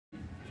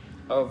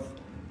of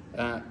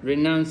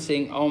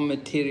renouncing all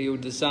material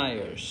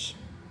desires.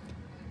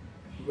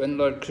 When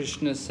Lord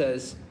Krishna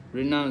says,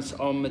 renounce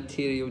all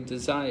material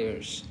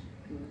desires,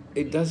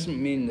 it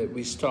doesn't mean that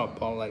we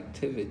stop all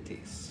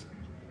activities.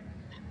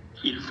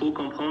 Il faut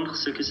comprendre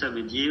ce que ça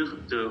veut dire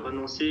de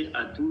renoncer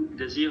à tout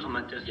désir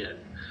matériel.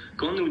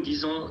 Quand nous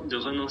disons de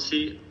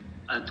renoncer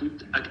à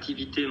toute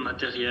activité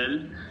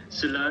matérielle,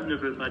 cela ne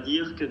veut pas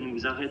dire que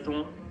nous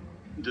arrêtons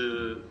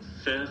de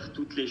faire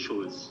toutes les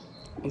choses.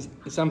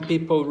 Some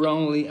people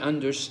wrongly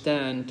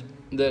understand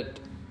that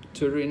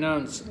to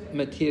renounce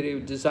material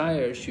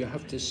desires, you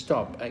have to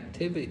stop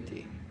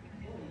activity.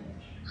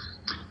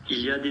 Il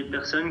y a des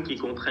personnes qui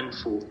comprennent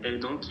faux et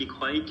donc qui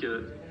croient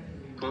que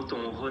quand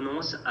on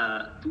renonce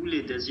à tous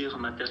les désirs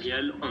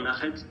matériels, on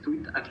arrête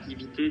toute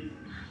activité,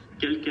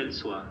 quelle qu'elle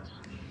soit.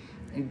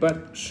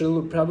 But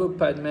Srila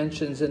Prabhupada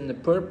mentions in the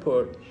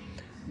purport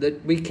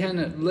that we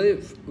cannot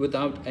live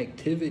without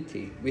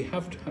activity. We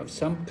have to have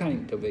some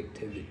kind of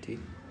activity.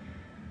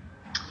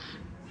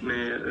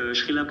 Mais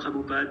Srila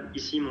Prabhupada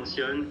ici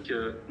mentionne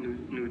que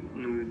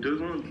nous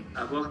devons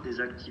avoir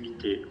des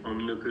activités. On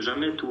ne peut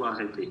jamais tout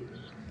arrêter.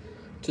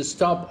 To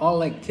stop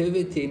all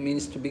activity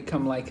means to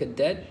become like a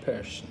dead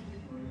person.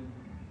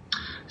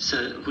 Ça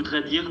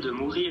voudrait dire de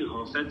mourir,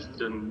 en fait,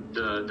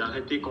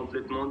 d'arrêter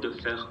complètement de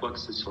faire quoi que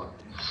ce soit.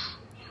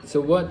 So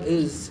what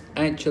is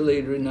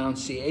actually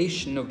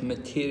renunciation of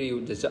material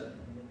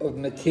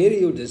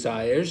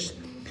desires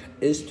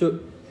is to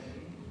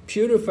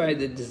purify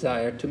the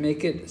desire, to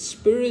make it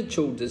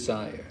spiritual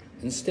desire.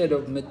 Instead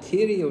of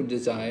material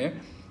desire,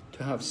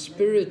 to have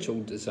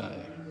spiritual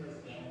desire.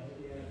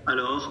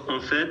 Alors, en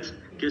fait,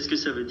 qu'est-ce que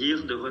ça veut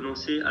dire de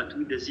renoncer à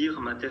tout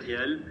désir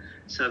matériel?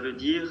 Ça veut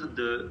dire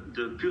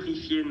de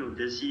purifier nos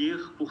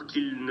désirs pour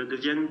qu'ils ne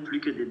deviennent plus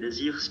que des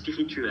désirs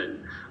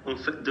spirituels.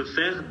 De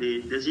faire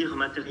des désirs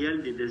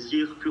matériels des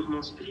désirs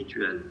purement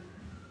spirituels.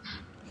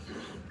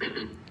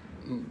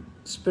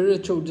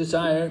 Spiritual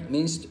desire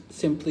means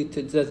simply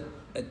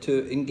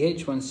to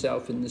engage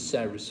oneself in the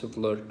service of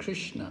Lord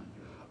Krishna,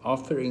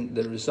 offering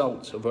the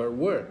results of our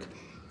work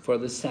for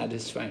the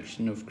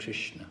satisfaction of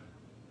Krishna.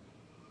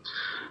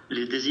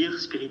 Les désirs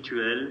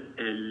spirituels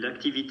et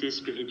l'activité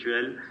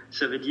spirituelle,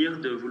 ça veut dire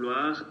de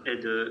vouloir et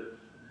de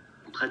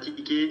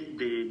pratiquer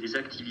des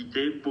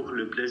activités pour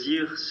le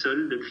plaisir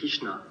seul de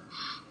Krishna.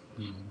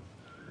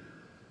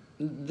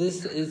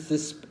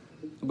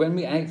 When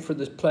we act for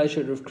the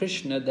pleasure of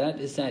Krishna, that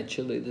is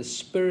actually the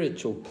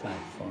spiritual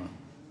platform.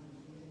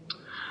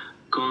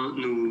 Quand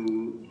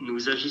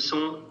nous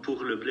agissons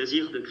pour le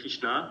plaisir de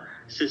Krishna,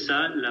 c'est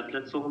ça la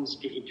plateforme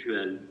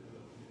spirituelle.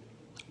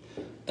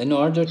 In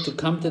order to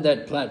come to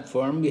that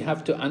platform, we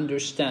have to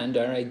understand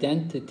our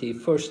identity,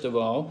 first of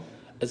all,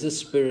 as a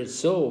spirit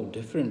soul,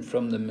 different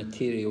from the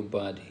material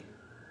body.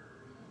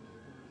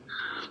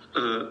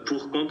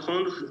 Pour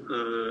comprendre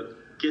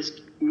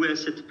où est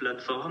cette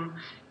plateforme,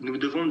 nous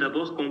devons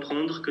d'abord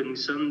comprendre que nous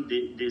sommes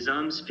des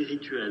âmes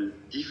spirituelles,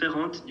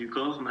 différentes du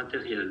corps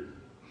matériel.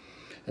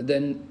 And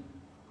then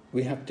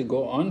we have to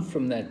go on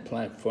from that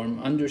platform,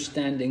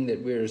 understanding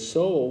that we're a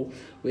soul.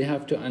 We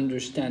have to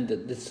understand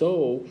that the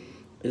soul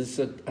is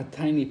a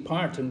tiny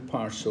part and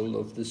parcel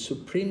of the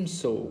Supreme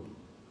Soul.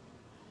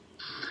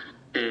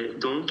 Et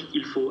donc,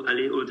 il faut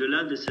aller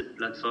au-delà de cette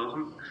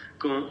plateforme.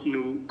 Quand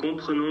nous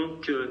comprenons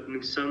que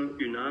nous sommes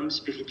une âme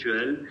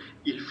spirituelle,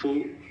 il faut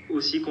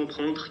aussi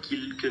comprendre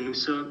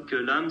que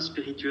l'âme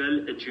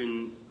spirituelle est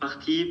une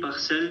partie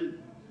parcelle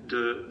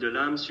de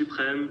l'âme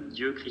suprême,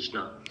 Dieu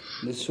Krishna.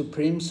 The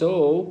Supreme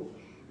Soul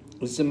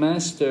is the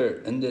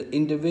master and the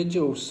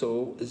individual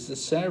soul is the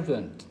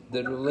servant.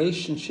 The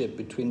relationship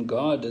between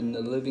God and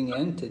the living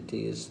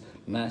entity is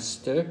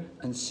master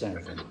and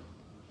servant.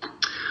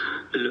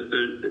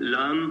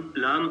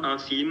 L'âme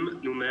infime,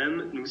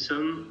 nous-mêmes, nous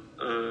sommes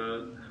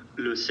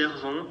le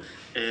servant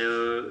et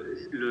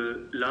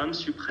l'âme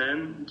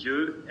suprême,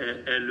 Dieu,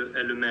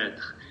 est le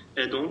maître.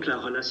 Et donc la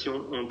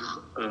relation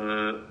entre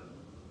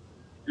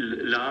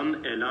l'âme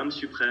et l'âme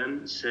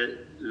suprême, c'est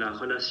la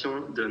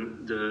relation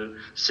de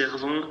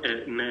servant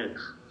et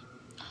maître.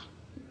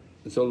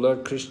 So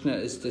Lord Krishna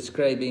is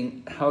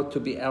describing how to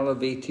be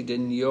elevated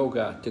in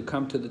yoga, to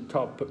come to the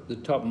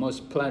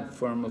topmost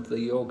platform of the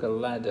yoga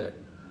ladder.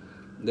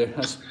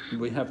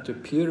 We have to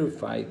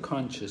purify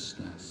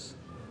consciousness.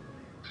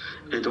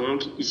 Et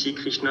donc ici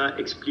Krishna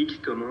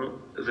explique comment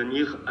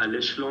venir à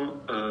l'échelon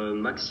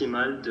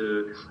maximal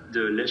de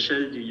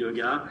l'échelle du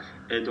yoga.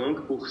 Et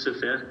donc pour ce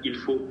faire, il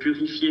faut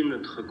purifier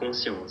notre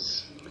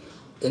conscience.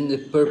 In the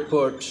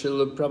purport,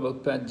 Srila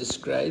Prabhupada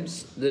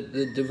describes that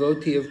the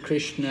devotee of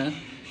Krishna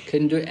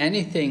can do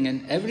anything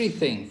and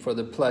everything for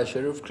the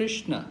pleasure of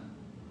Krishna.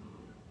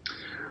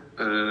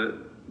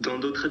 Dans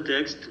d'autres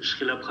textes,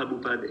 Srila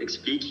Prabhupada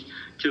explique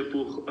que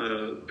pour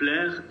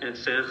plaire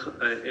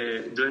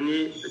et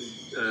donner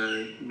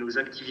nos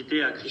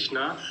activités à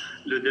Krishna,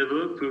 le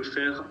dévot peut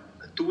faire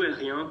tout et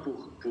rien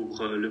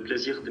pour le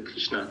plaisir de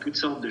Krishna, toutes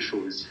sortes de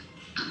choses.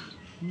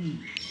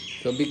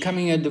 So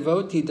becoming a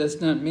devotee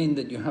does not mean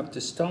that you have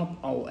to stop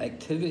all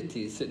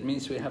activities. It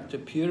means we have to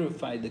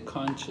purify the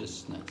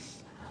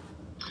consciousness.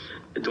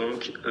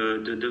 Donc,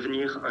 de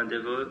devenir un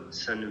dévot,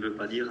 ça ne veut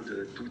pas dire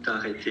de tout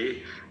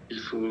arrêter. Il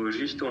faut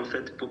juste, en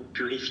fait, pour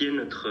purifier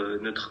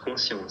notre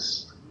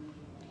conscience.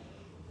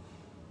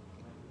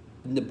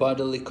 In the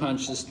bodily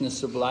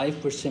consciousness of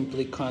life, we're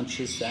simply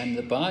conscious I'm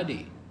the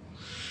body.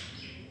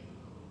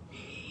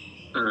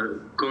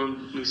 Quand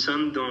nous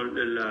sommes dans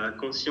la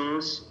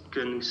conscience que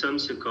nous sommes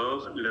ce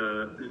corps,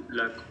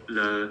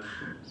 la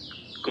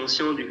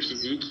conscience du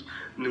physique,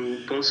 nous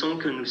pensons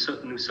que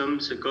nous sommes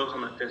ce corps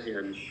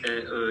matériel.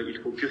 Et il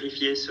faut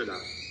purifier cela.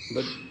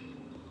 But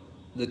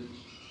the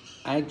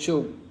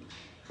actual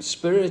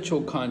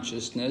spiritual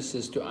consciousness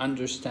is to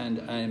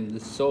understand I am the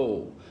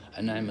soul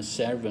and I'm a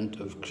servant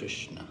of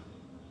Krishna.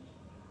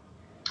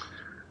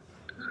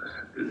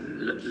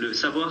 Le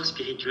savoir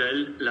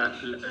spirituel,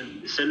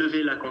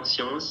 s'élever la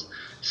conscience,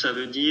 ça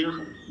veut dire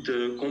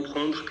de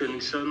comprendre que nous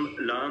sommes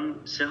l'âme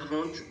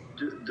servante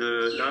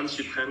de l'âme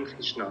suprême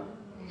Krishna.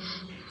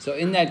 So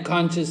in that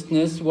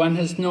consciousness, one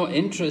has no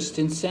interest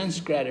in sense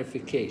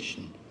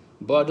gratification.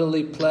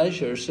 Bodily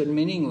pleasures are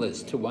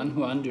meaningless to one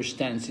who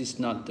understands he's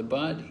not the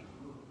body.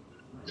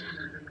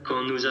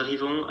 Quand nous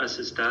arrivons à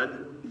ce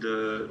stade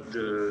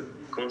de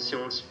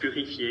conscience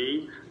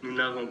purifiée, nous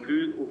n'avons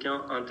plus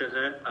aucun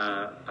intérêt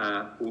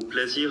au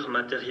plaisir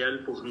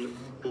matériel pour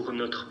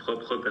notre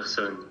propre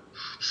personne.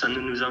 Ça ne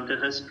nous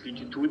intéresse plus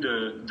du tout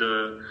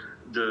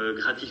de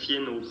gratifier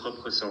nos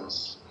propres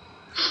sens.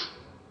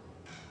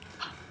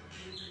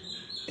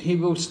 He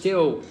will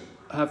still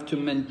have to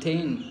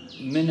maintain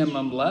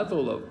minimum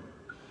level of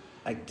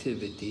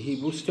activity.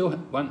 He will still,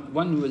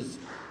 one who is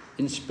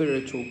in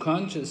spiritual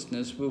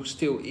consciousness will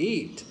still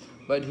eat,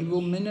 but he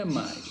will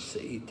minimize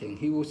eating.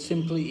 He will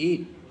simply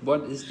eat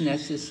what is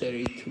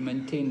necessary to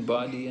maintain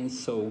body and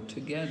soul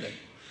together.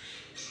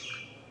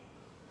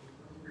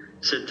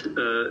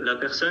 La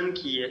personne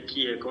qui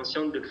est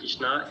consciente de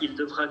Krishna, il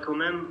devra quand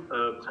même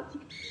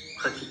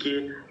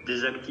pratiquer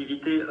des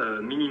activités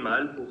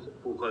minimales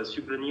pour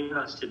subvenir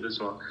à ses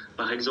besoins.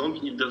 Par exemple,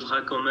 il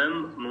devra quand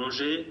même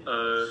manger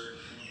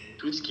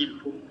tout ce qu'il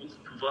faut pour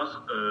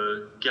pouvoir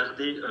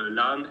garder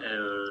l'âme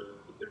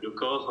et le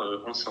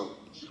corps ensemble.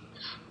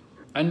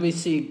 And we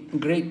see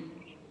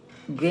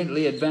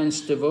greatly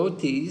advanced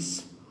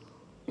devotees,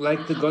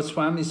 like the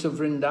Goswamis of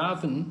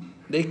Vrindavan,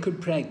 they could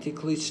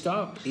practically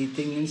stop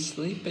eating and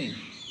sleeping.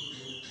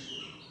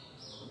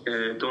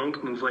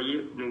 Donc nous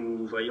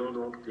voyons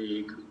donc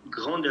des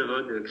grands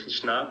dévots de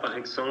Krishna, par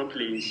exemple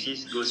les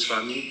 6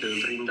 Goswamis de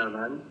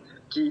Vrindavan,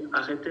 qui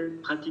arrêtaient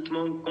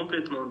pratiquement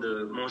complètement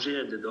de manger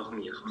et de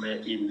dormir,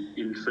 mais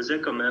ils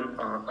faisaient quand même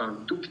un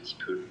tout petit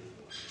peu.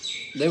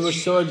 They were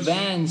so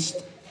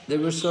advanced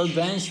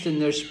in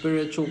their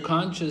spiritual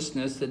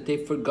consciousness that they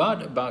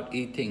forgot about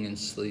eating and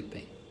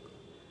sleeping.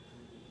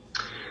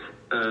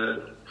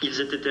 Ils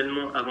étaient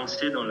tellement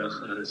avancés dans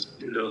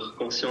leur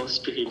conscience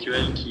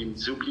spirituelle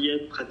qu'ils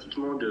oubliaient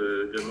pratiquement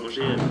de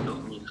manger et de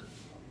dormir.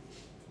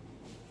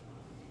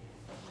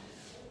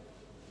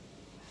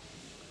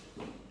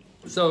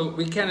 So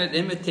we cannot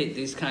imitate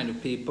these kind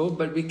of people,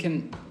 but we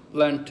can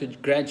learn to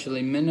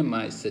gradually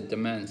minimize the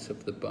demands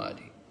of the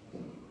body.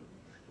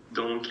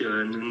 Donc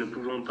nous ne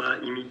pouvons pas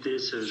imiter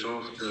ce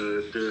genre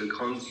de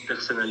grandes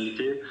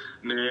personnalités,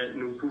 mais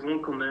nous pouvons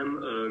quand même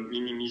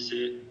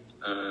minimiser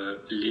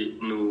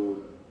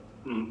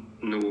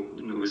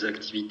nos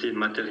activités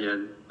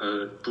matérielles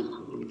pour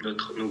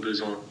nos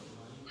besoins.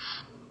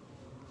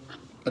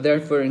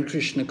 Therefore, in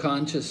Krishna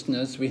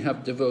consciousness, we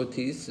have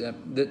devotees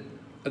that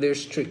they're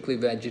strictly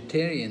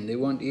vegetarian. They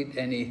won't eat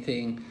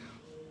anything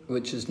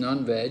which is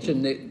non-veg,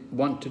 and they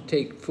want to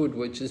take food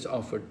which is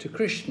offered to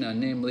Krishna,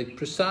 namely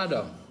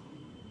prasadam.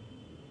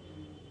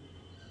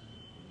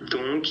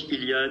 Donc,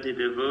 il y a des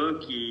dévots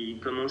qui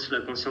commencent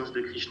la conscience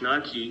de Krishna,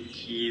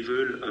 qui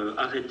veulent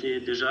arrêter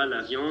déjà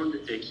la viande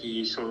et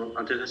qui sont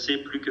intéressés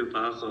plus que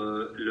par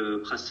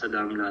le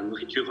prasadam, la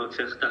nourriture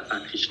offerte à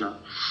Krishna.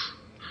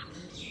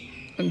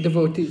 And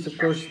devotees, of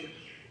course,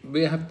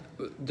 we have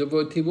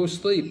devotee will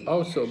sleep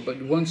also, but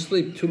won't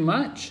sleep too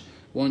much,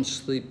 won't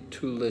sleep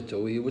too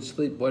little. He will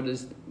sleep what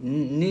is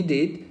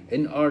needed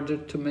in order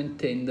to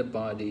maintain the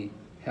body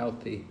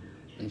healthy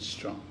and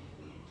strong.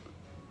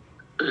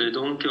 Et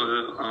donc,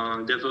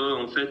 un dévot,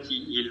 en fait,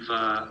 il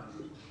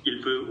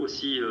peut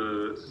aussi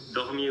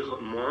dormir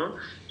moins.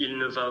 Il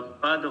ne va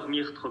pas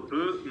dormir trop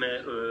peu,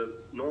 mais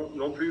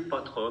non plus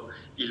pas trop.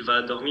 Il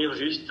va dormir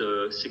juste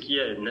ce qui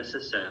est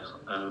nécessaire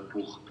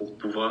pour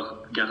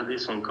pouvoir garder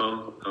son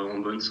corps en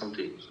bonne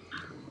santé.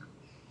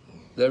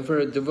 Therefore,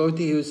 a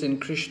devotee who's in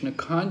Krishna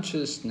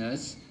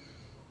consciousness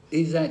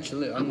is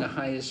actually on the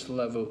highest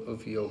level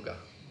of yoga.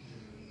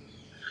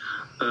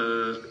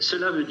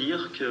 Cela veut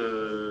dire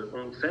que,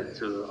 en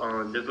fait,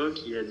 un dévot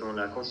qui est dans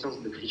la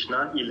conscience de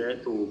Krishna, il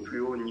est au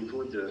plus haut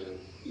niveau de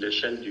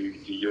l'échelle du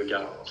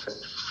yoga, en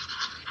fait.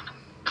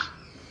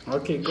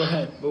 Okay, go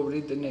ahead. We'll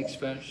read the next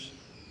verse.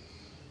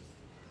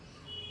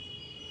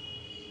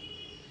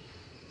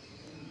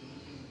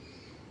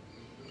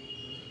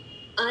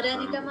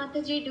 Radhika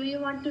Mataji, do you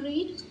want to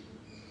read?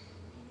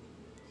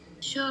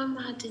 Sure,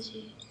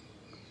 Mataji.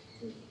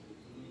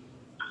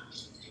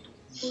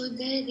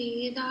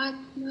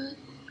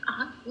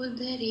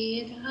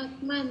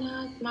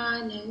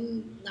 Udaredatmanatmanam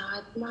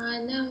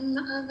natmanam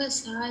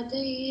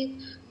avasadayet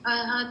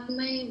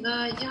atmaiva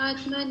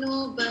yatmano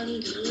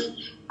bandhu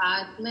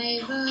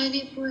atmaiva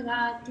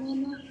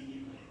ripuratmana.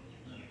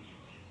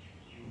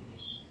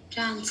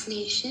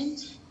 Translation: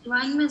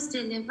 one must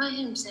deliver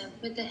himself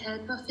with the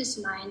help of his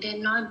mind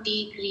and not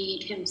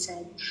degrade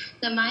himself.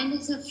 The mind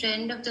is a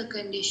friend of the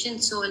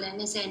conditioned soul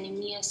and his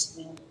enemy as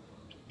well.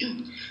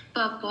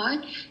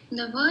 Purport: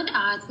 the word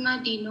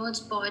Atma denotes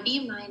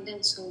body, mind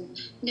and soul.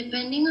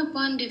 Depending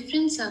upon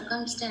different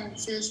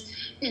circumstances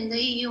in the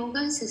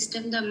yoga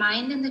system, the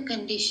mind and the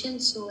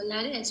conditioned soul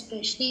are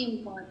especially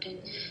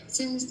important.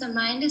 Since the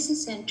mind is the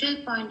central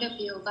point of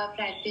yoga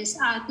practice,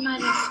 Atma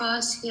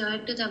refers here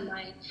to the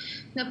mind.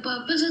 The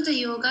purpose of the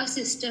yoga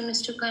system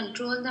is to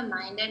control the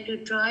mind and to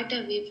draw it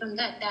away from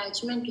the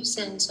attachment to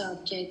sense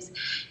objects.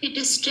 It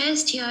is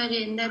stressed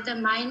herein that the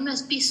mind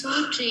must be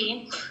so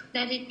trained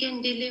that it can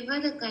deliver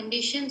the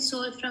conditioned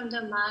soul from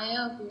the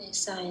Maya of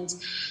nescience.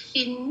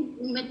 In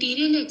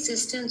material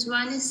existence,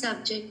 one is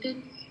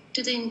subjected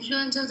to the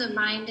influence of the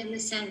mind and the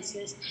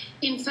senses.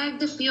 In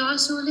fact, the pure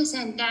soul is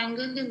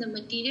entangled in the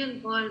material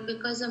world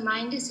because the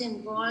mind is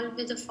involved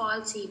with the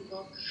false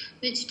ego,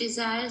 which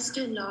desires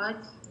to lord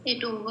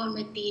it over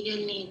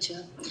material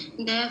nature.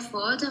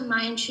 Therefore, the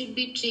mind should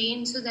be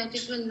trained so that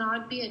it will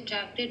not be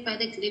attracted by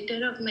the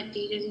glitter of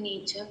material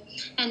nature,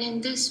 and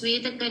in this way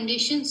the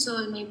conditioned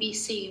soul may be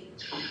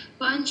saved.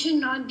 One should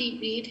not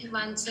degrade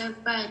oneself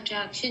by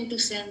attraction to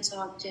sense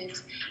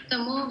objects. The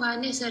more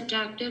one is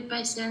attracted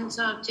by sense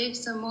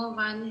objects, the more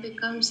one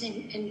becomes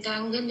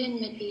entangled in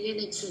material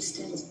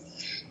existence.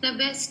 The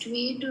best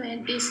way to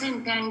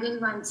disentangle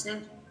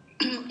oneself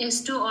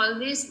is to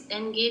always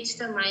engage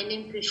the mind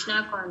in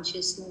Krishna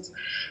consciousness.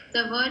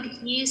 The word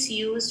he is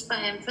used for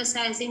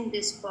emphasizing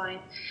this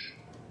point,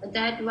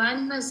 that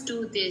one must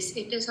do this.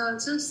 It is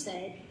also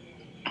said,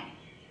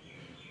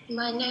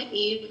 Mana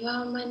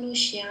eva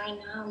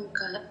manushyanam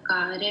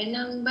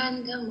karanam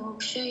bandha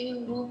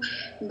mokshayoho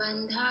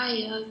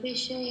bandhaya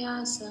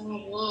vishaya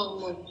sangho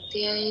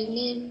muktya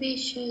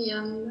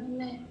nirvishayam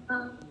manaha.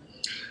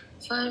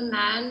 For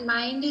man,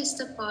 mind is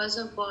the cause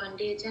of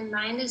bondage and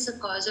mind is the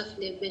cause of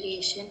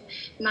liberation.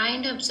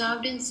 Mind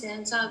absorbed in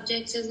sense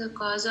objects is the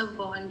cause of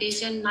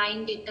bondage and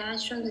mind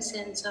detached from the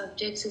sense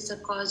objects is the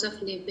cause of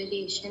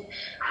liberation.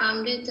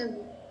 Amrita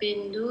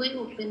Bindu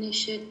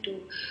Upanishad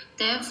 2.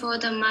 Therefore,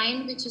 the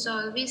mind which is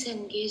always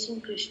engaged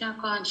in Krishna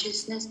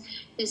consciousness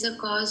is the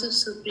cause of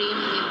supreme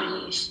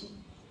liberation.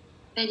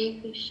 Hare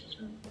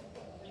Krishna.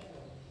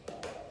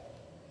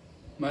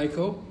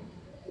 Michael?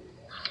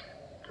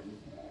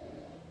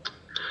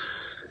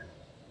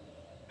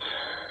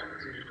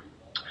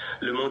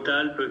 Le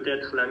mental peut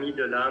être l'ami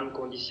de l'âme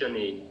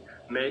conditionnée,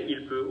 mais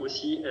il peut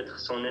aussi être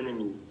son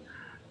ennemi.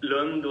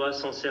 L'homme doit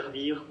s'en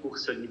servir pour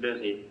se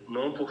libérer,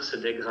 non pour se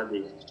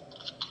dégrader.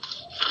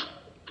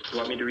 You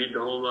want me to read the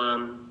whole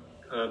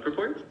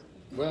purport?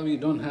 Well, you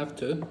don't have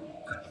to.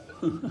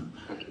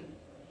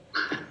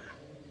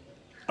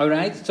 All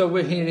right, so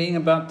we're hearing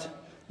about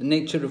the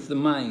nature of the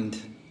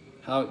mind,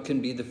 how it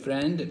can be the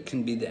friend, it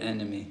can be the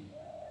enemy.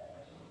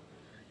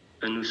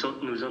 Nous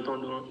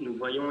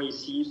voyons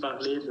ici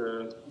parler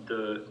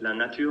de la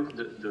nature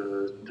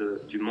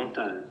du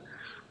mental,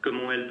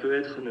 comment elle peut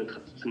être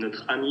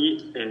notre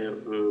ami et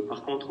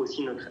par contre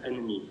aussi notre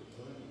ennemi.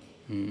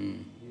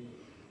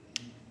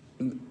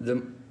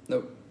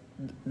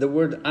 The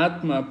word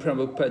Atma,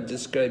 Prabhupada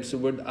describes the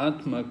word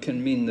Atma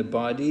can mean the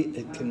body,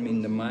 it can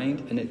mean the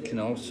mind, and it can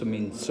also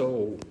mean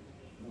soul.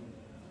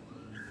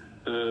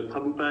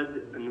 Prabhupada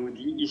nous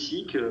dit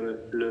ici que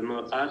le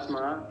mot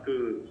Atma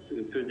peut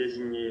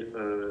désigner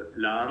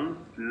l'âme,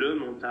 le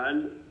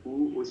mental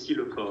ou aussi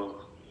le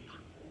corps.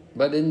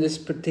 But in this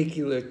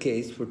particular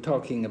case, we're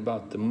talking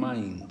about the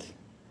mind.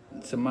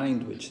 It's the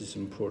mind which is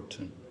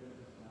important.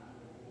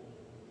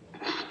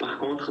 Par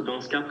contre, dans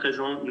ce cas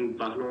présent, nous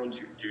parlons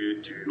du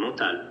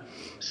mental.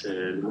 C'est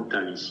le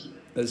mental ici.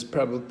 As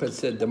Prabhupada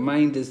said, the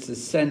mind is the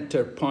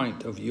center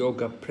point of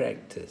yoga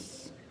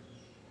practice.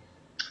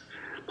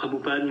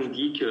 Prabhupada nous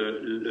dit que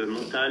le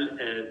mental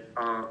est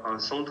un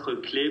centre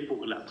clé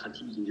pour la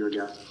pratique du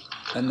yoga.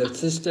 And the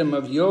system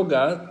of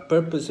yoga,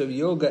 purpose of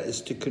yoga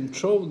is to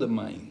control the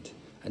mind.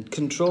 And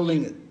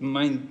controlling the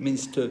mind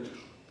means to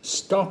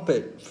stop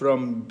it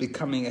from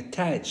becoming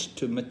attached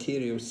to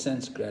material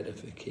sense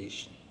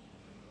gratification.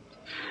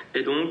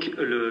 Et donc,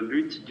 le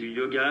but du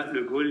yoga,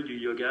 le goal du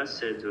yoga,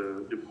 c'est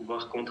de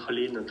pouvoir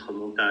contrôler notre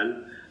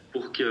mental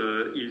pour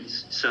qu'il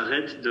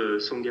s'arrête de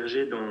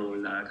s'engager dans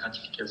la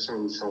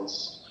gratification du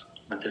sens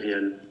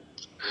matériel.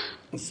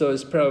 So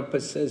as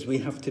Prabhupada says, we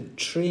have to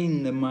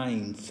train the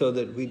mind so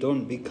that we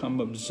don't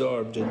become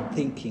absorbed in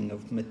thinking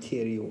of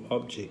material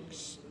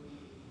objects.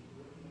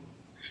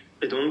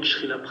 Et donc,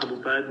 Srila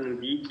Prabhupada nous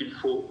dit qu'il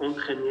faut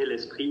entraîner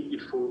l'esprit,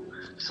 il faut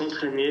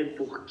s'entraîner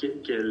pour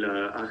qu'elle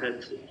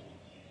arrête,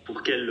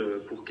 pour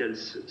qu'elle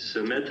se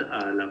mette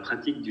à la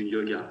pratique du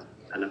yoga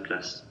à la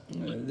place.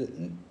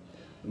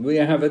 We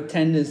have a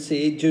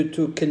tendency, due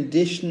to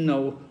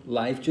conditional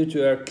life, due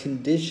to our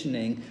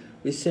conditioning,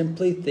 we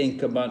simply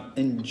think about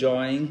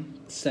enjoying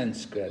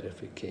sense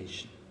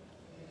gratification.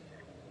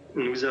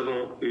 Nous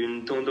avons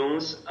une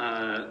tendance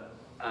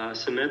à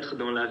se mettre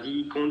dans la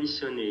vie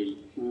conditionnée,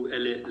 où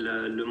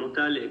le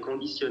mental est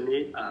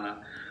conditionné à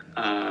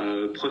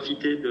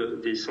profiter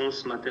des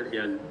sens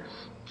matériels.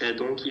 Et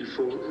donc il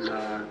faut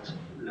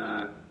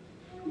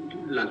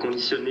la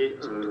conditionner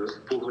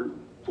pour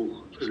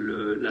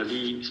la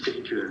vie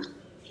spirituelle.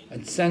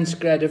 And sense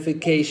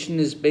gratification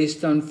is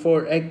based on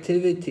 4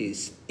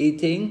 activities: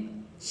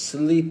 eating,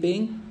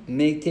 sleeping,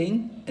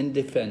 mating, and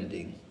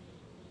defending.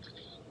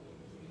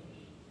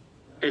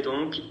 Et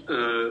donc,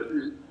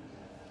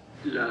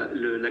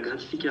 la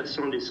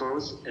gratification des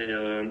sens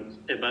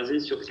est basée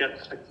sur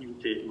 4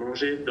 activités: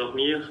 manger,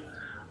 dormir,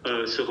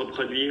 se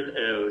reproduire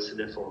et se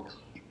défendre.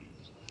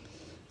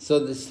 So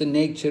that's the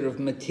nature of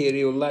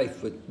material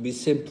life.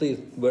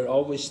 We're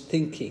always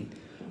thinking,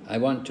 I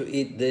want to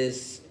eat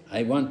this,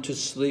 I want to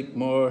sleep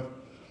more,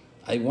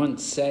 I want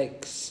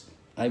sex,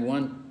 I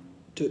want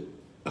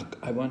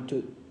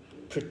to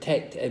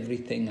protect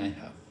everything I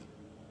have.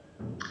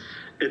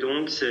 Et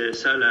donc, c'est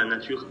ça la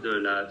nature de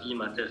la vie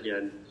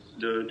matérielle,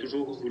 de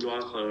toujours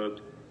vouloir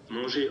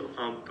manger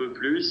un peu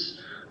plus,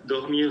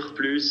 dormir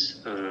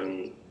plus,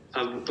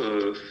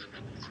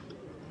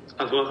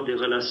 avoir des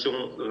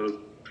relations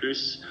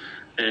plus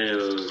et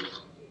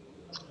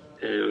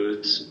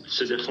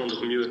se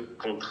défendre mieux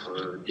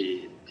contre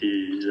des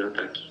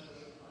attaques.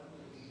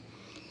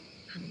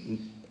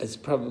 As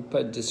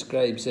Prabhupada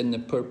describes in the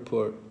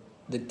purport,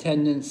 the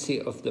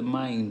tendency of the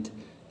mind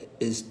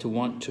is to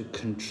want to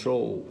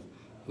control.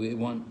 We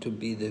want to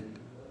be the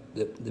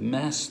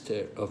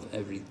master of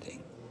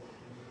everything.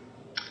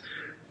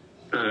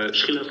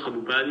 Srila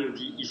Prabhupada nous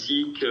dit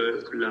ici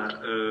que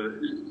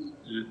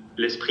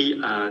l'esprit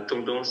a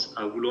tendance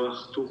à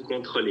vouloir tout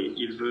contrôler.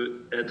 Il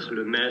veut être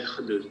le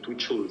maître de toute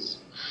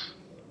chose.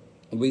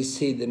 We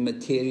see the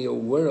material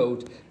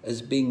world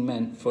as being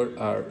meant for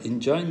our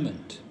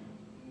enjoyment.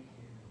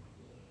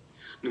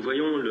 Nous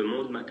voyons le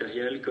monde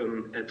matériel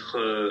comme être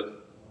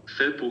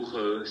fait pour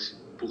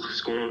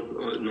ce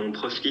qu'on en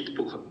profite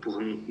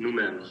pour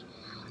nous-mêmes.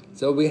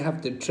 So we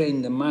have to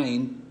train the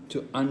mind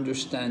to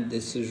understand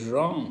this is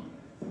wrong.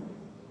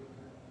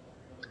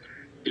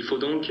 Il faut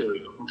donc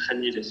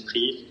entraîner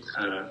l'esprit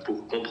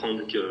pour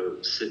comprendre que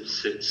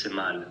c'est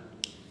mal.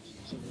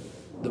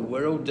 The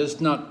world does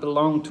not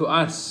belong to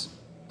us,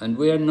 and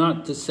we are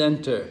not the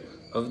center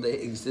of the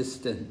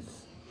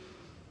existence.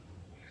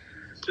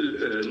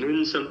 Nous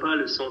ne sommes pas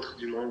le centre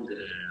du monde.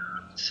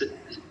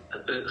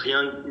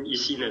 Rien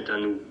ici n'est à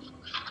nous.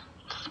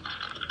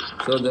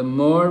 So the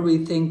more we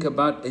think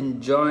about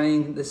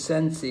enjoying the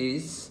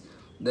senses,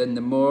 then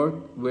the more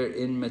we're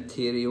in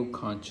material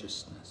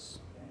consciousness.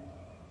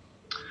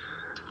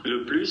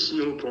 Le plus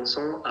nous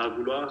pensons à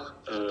vouloir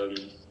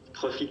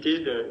profiter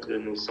de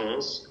nos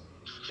sens,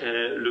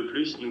 et le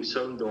plus nous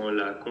sommes dans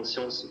la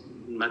conscience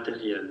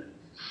matérielle.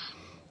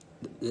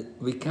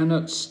 We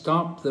cannot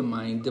stop the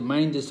mind. The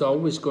mind is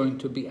always going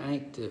to be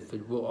active.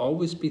 It will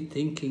always be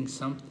thinking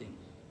something.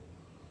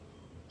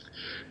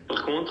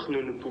 Par contre,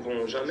 nous ne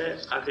pouvons jamais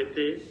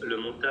arrêter le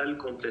mental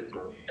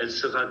complètement.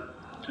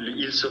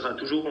 Il sera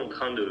toujours en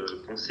train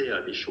de penser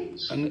à des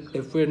choses. And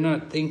if we're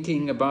not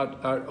thinking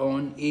about our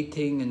own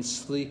eating and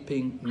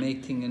sleeping,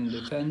 mating and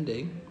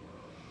defending,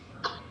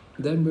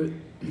 then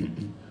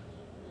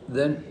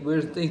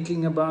we're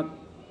thinking about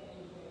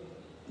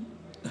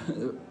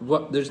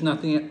there's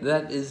nothing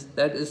that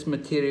is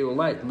material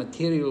life.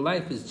 Material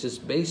life is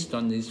just based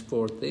on these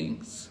 4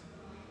 things.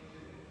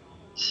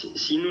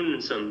 Si nous ne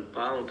sommes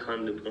pas en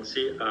train de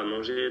penser à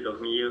manger,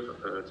 dormir,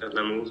 faire de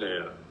l'amour et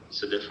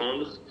se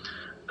défendre,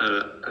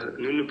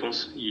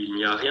 il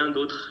n'y a rien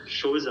d'autre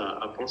chose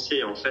à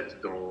penser en fait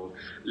dans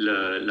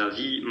la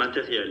vie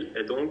matérielle.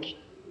 Et donc,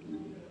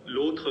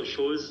 l'autre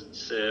chose,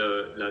 c'est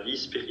la vie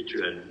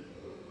spirituelle.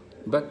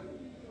 But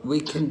we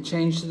can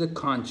change the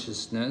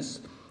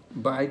consciousness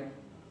by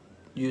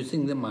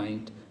using the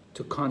mind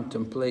to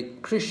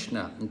contemplate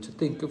Krishna and to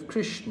think of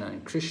Krishna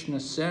and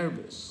Krishna's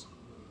service.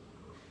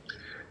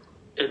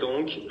 Et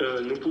donc,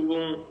 nous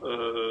pouvons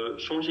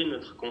changer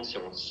notre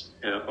conscience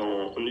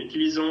en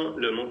utilisant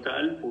le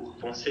mental pour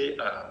penser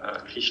à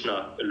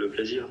Krishna, le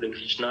plaisir de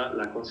Krishna,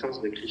 la conscience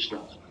de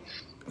Krishna.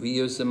 We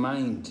use the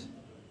mind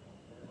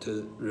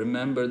to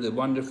remember the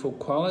wonderful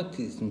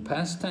qualities and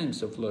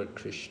pastimes of Lord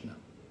Krishna.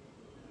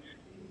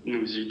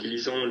 Nous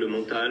utilisons le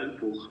mental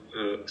pour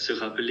se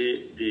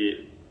rappeler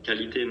des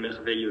qualités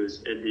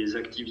merveilleuses et des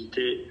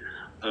activités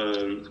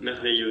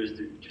merveilleuses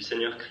du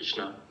Seigneur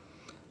Krishna.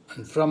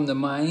 And from the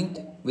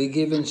mind, we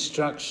give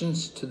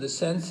instructions to the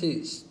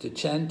senses to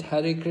chant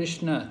Hare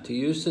Krishna, to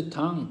use the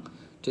tongue,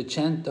 to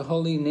chant the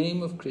holy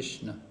name of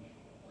Krishna.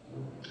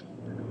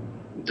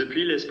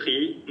 Depuis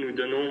l'esprit, nous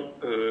donnons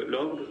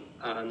l'ordre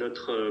à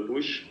notre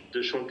bouche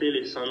de chanter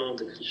les saints noms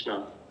de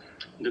Krishna.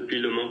 Depuis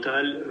le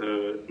mental,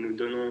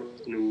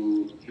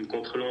 nous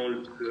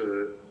contrôlons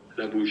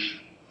la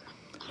bouche.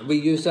 We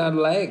use our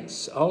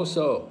legs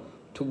also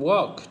to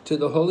walk to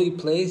the holy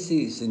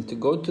places and to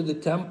go to the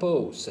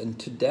temples and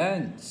to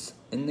dance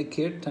in the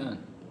kirtan.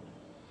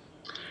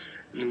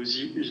 Nous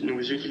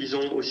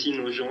utilisons aussi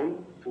nos jambes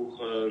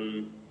pour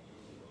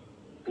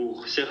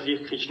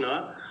servir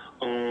Krishna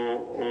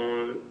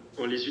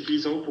en les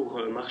utilisant pour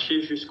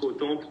marcher jusqu'au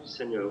temple du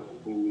Seigneur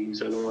où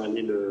nous allons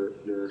aller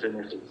le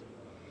vénérer.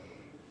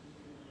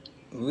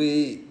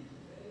 We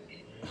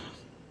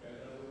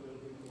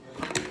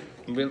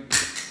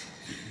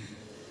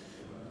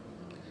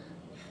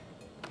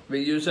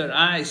use our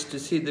eyes to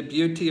see the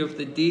beauty of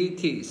the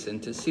deities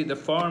and to see the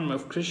form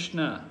of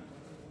Krishna.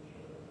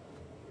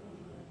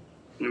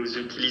 Nous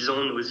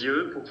utilisons nos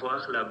yeux pour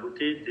voir la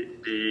beauté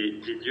des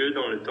dieux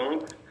dans le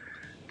temple,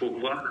 pour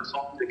voir la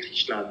forme de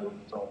Krishna dans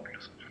le temple.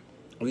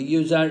 We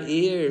use our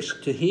ears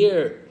to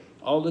hear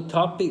all the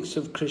topics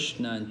of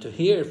Krishna and to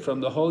hear from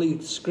the holy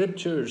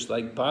scriptures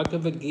like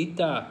Bhagavad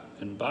Gita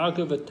and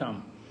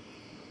Bhagavatam.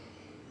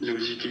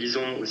 Nous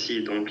utilisons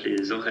aussi donc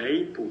les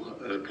oreilles pour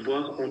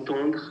pouvoir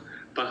entendre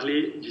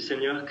parler du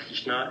Seigneur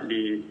Krishna,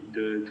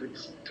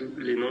 tous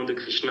les noms de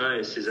Krishna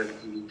et ses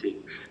activités.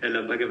 Et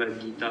la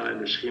Bhagavad Gita,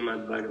 le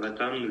Srimad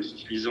Bhagavatam, nous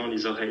utilisons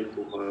les oreilles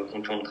pour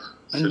entendre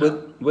cela.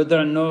 And with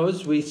our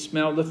nose, we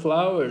smell the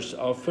flowers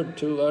offered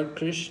to Lord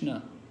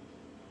Krishna.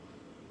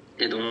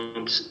 Et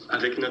donc,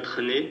 avec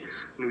notre nez,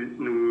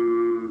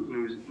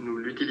 nous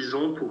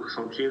l'utilisons pour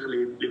sentir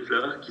les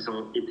fleurs qui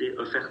ont été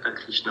offertes à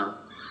Krishna.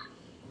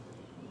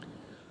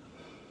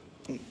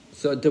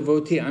 So a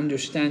devotee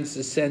understands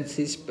the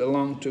senses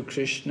belong to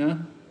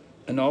Krishna,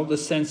 and all the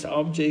sense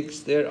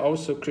objects, they're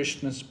also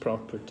Krishna's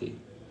property.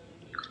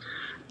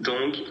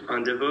 Donc,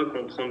 un dévot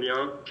comprend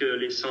bien que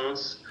les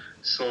sens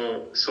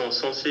sont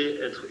censés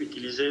être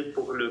utilisés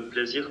pour le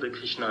plaisir de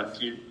Krishna,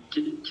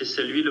 que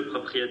c'est lui le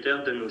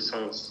propriétaire de nos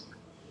sens.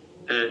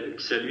 Et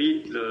c'est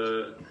lui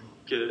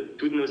que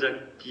toutes nos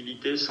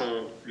activités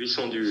lui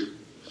sont dues.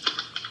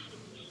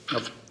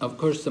 Of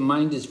course, the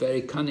mind is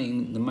very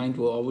cunning. The mind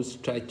will always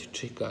try to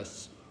trick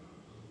us.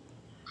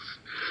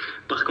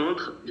 Par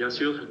contre, bien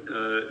sûr,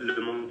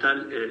 le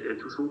mental est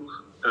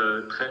toujours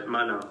très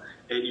malin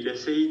et il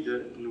essaye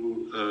de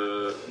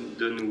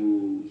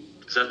nous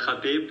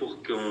attraper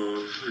pour qu'on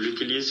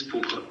l'utilise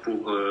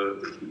pour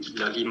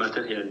la vie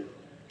matérielle.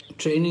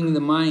 Training the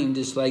mind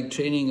is like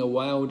training a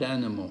wild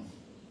animal.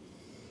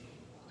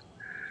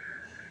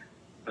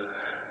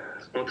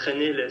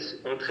 Entraîner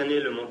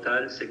le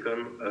mental, c'est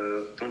comme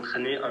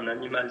entraîner un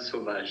animal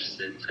sauvage,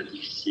 c'est très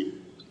difficile.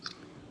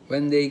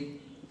 When they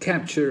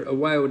capture a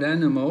wild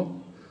animal,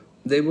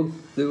 they will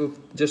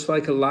just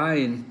like a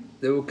lion,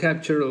 they will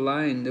capture a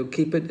lion, they'll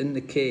keep it in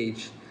the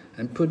cage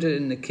and put it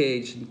in the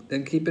cage, and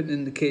then keep it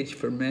in the cage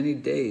for many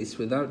days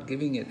without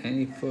giving it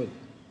any food.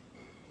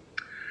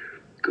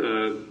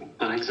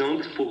 Par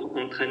exemple, pour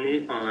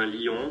entraîner un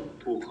lion,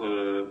 pour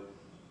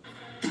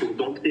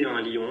dompter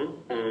un lion,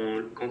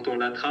 quand on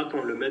l'attrape,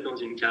 on le met dans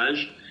une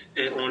cage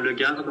et on le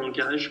garde en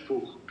cage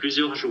pour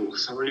plusieurs jours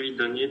sans lui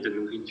donner de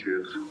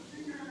nourriture.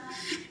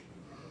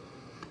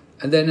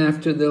 And then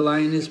after the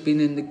lion has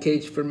been in the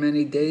cage for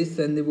many days,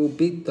 then they will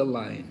beat the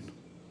lion.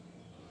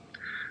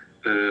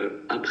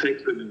 Après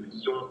que le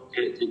lion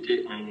ait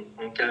été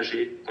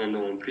encagé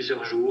pendant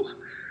plusieurs jours,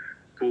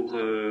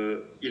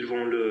 ils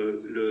vont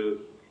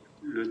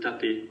le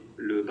taper,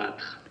 le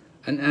battre.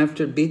 And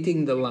after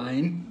beating the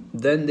lion,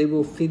 then they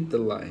will feed the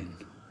lion.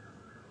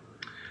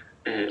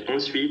 Et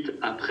ensuite,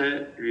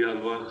 après lui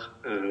avoir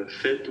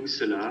fait tout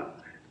cela,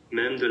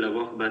 même de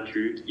l'avoir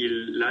battu,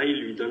 ils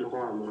lui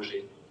donneront à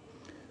manger.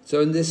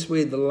 So in this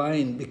way, the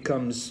lion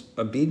becomes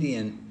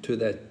obedient to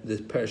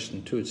this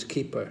person, to its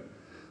keeper,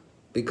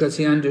 because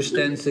he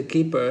understands the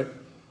keeper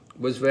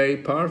was very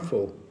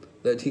powerful,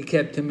 that he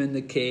kept him in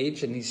the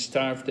cage and he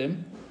starved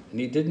him and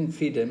he didn't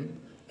feed him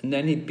and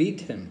then he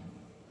beat him.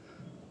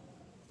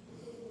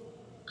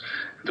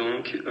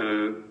 Donc,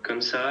 comme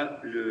ça,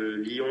 le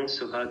lion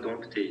sera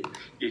dompté.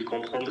 Il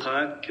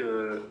comprendra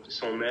que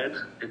son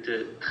maître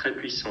était très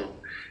puissant.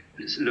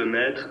 Le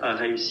maître a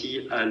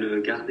réussi à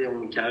le garder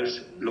en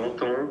cage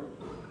longtemps,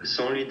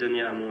 sans lui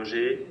donner à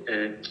manger,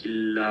 et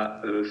qu'il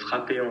l'a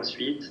frappé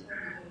ensuite.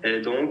 Et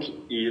donc,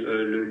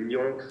 le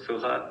lion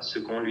fera ce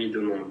qu'on lui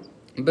demande.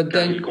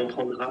 Car il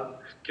comprendra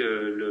que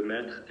le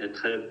maître est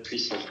très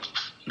puissant.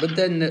 But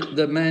then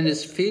the man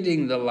is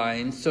feeding the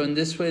lion, so in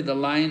this way the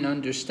lion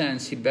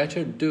understands he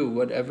better do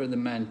whatever the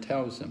man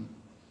tells him.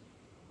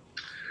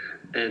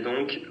 Et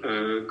donc,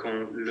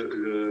 quand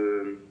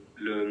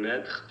le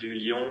maître du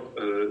lion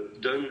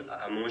donne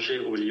à manger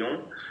au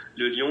lion,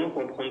 le lion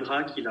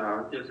comprendra qu'il a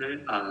intérêt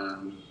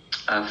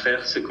à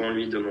faire ce qu'on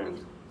lui demande.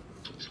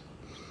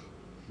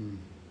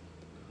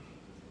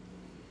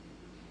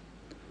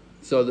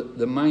 So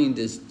the mind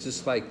is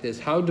just like this.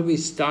 How do we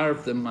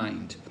starve the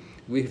mind?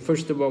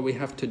 First of all, we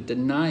have to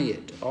deny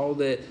it, all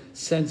the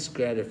sense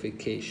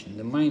gratification.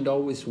 The mind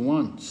always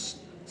wants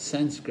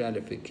sense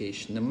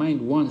gratification. The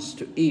mind wants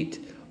to eat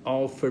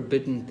all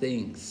forbidden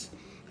things.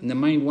 And the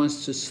mind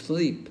wants to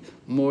sleep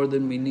more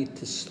than we need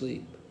to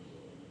sleep.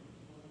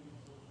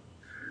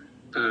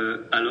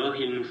 Alors,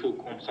 il nous faut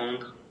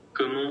comprendre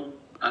comment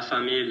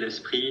affamer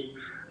l'esprit,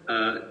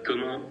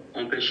 comment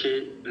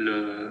empêcher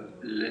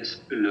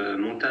le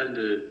mental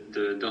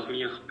de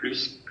dormir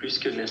plus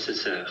que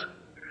nécessaire.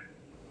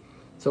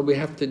 So we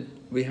have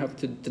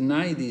to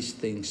deny these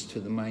things to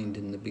the mind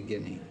in the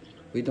beginning.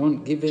 We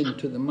don't give in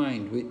to the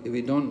mind.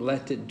 We don't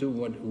let it do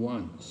what it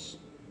wants.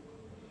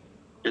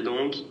 Et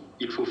donc,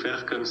 il faut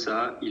faire comme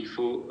ça. Il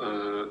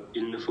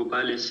ne faut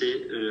pas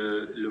laisser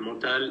le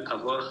mental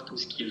avoir tout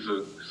ce qu'il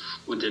veut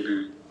au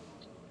début.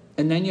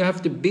 And then you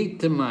have to beat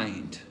the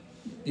mind.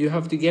 You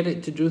have to get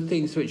it to do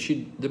things which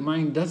the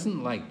mind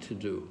doesn't like to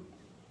do.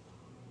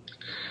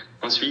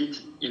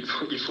 Ensuite, il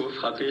faut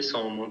frapper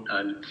son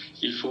mental.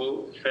 Il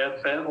faut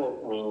faire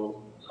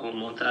au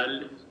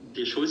mental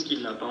des choses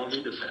qu'il n'a pas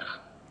envie de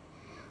faire.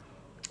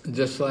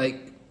 Just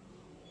like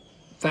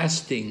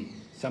fasting.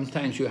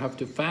 Sometimes you have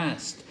to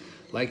fast.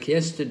 Like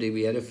yesterday,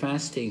 we had a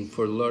fasting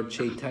for Lord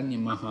Chaitanya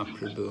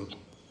Mahaprabhu.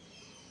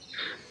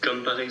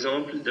 Comme par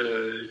exemple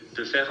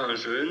de faire un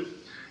jeûne.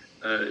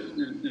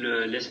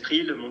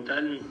 L'esprit, le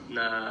mental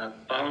n'a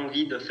pas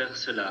envie de faire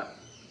cela.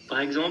 Par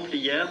exemple,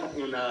 hier,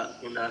 on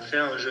a fait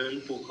un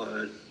jeûne pour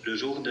le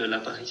jour de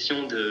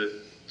l'apparition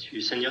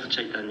du Seigneur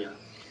Chaitanya.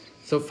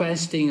 So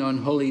fasting on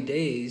holy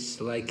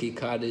days like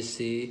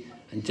Ekadasi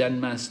and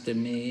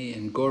Janmastami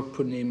and Gaur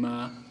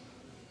Purnima,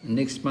 and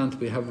next month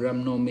we have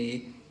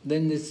Ramnami,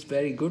 then it's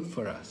very good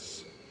for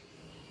us.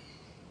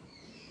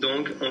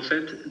 Donc, en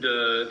fait,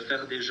 de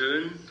faire des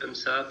jeûnes comme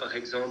ça, par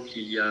exemple,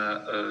 il y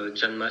a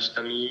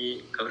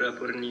Janmashtami, Gaura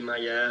Purnima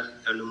hier,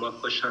 le mois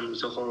prochain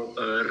nous aurons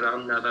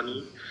Ram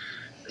Navami.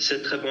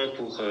 C'est très bon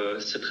pour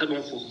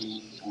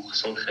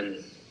s'entraîner.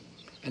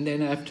 And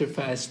then after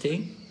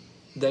fasting,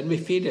 then we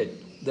feed it.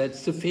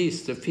 That's the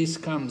feast. The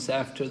feast comes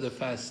after the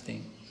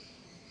fasting.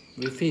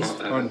 We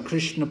feast on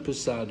Krishna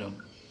Prasadam.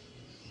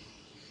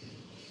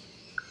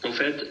 En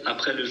fait,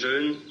 après le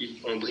jeûne,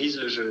 on brise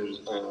le jeûne,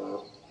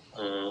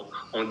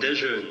 on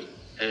déjeune.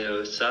 Et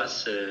ça,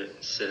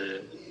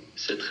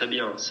 c'est très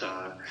bien.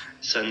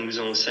 Ça nous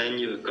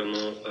enseigne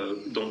comment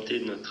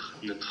dompter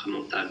notre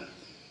mental.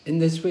 In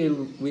this way,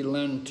 we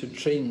learn to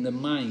train the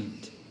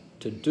mind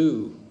to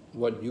do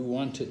what you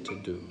want it to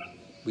do.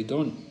 We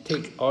don't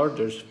take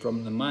orders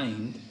from the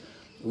mind,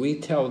 we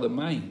tell the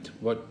mind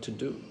what to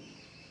do.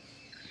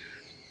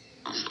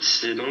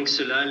 C'est donc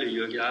cela le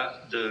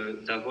yoga,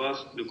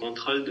 d'avoir le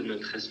contrôle de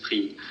notre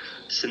esprit.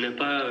 Ce n'est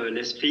pas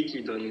l'esprit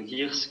qui doit nous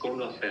dire ce qu'on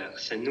doit faire,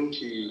 c'est nous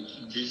qui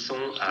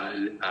disons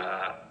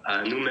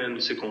à nous-mêmes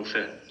ce qu'on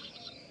fait.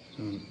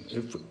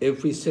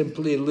 If we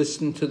simply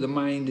listen to the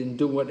mind and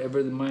do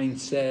whatever the mind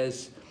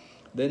says,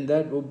 then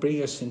that will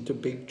bring us into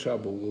big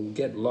trouble. We'll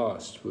get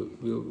lost.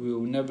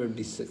 We'll never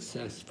be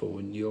successful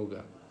in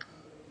yoga.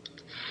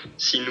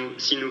 Si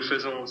nous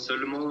faisons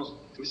seulement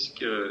tout ce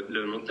que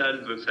le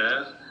mental veut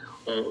faire,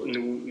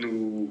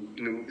 nous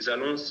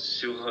allons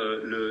sur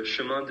le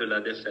chemin de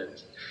la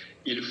défaite.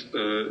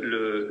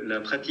 La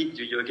pratique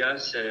du yoga,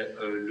 c'est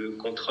le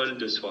contrôle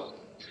de soi.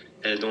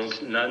 Et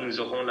donc là, nous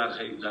aurons la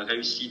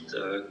réussite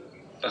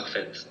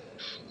parfaite.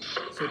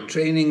 So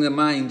training the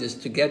mind is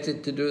to get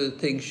it to do the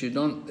things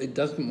it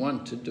doesn't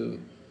want to do.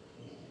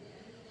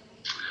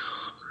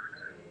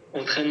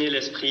 Entraîner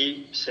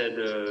l'esprit, c'est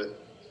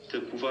de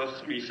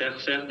pouvoir lui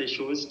faire des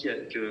choses qu'il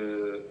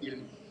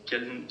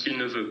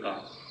ne veut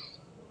pas.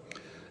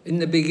 In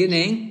the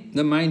beginning,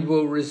 the mind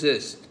will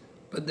resist,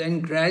 but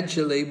then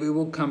gradually we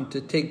will come to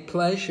take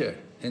pleasure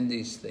in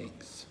these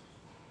things.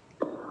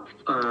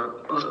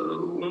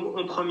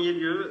 En premier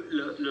lieu,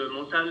 le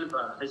mental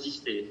va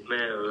résister,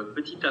 mais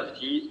petit à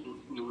petit,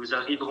 nous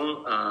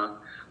arriverons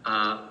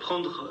à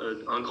prendre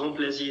un grand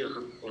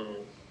plaisir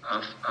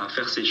à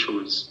faire ces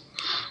choses.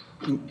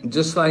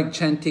 Just like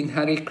chanting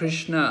Hare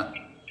Krishna,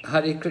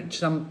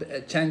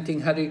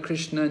 chanting Hare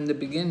Krishna in the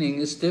beginning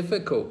is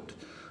difficult.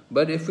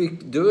 But if we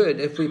do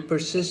it, if we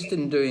persist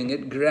in doing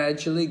it,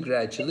 gradually,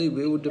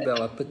 we will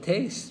develop a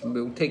taste.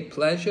 We will take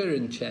pleasure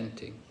in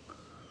chanting.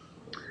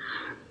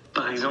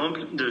 Par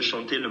exemple, de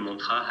chanter le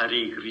mantra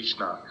Hare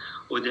Krishna.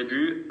 Au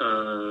début,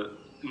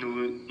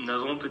 nous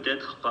n'avons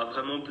peut-être pas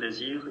vraiment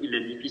plaisir, il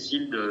est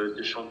difficile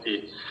de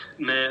chanter.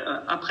 Mais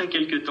après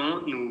quelque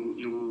temps,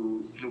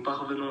 nous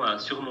parvenons à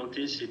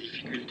surmonter ces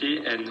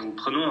difficultés et nous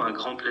prenons un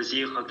grand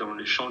plaisir dans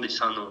le chant des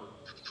saints noms.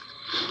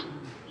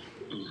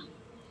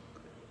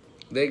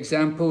 The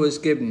example is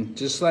given,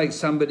 just like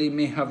somebody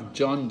may have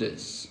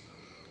jaundice.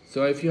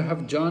 So if you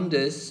have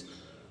jaundice,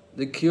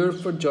 the cure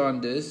for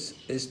jaundice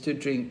is to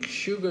drink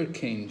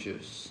sugarcane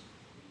juice.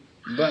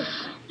 But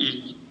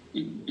il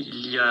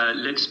y a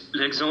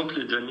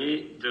l'exemple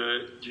donné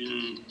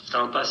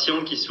d'un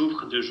patient qui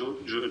souffre de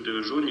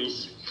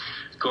jaunisse.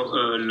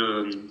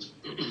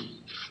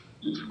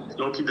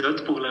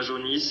 L'antidote pour la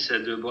jaunisse,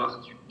 c'est de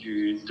boire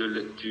du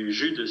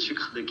jus de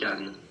sucre de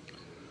canne.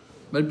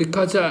 But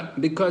because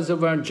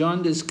of our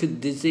jaundice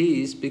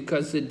disease,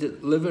 because the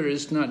liver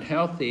is not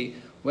healthy,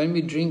 when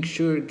we drink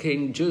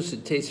sugarcane juice,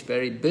 it tastes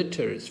very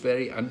bitter, it's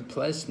very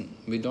unpleasant.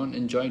 We don't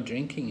enjoy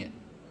drinking it.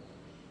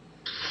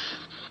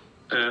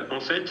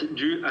 En fait,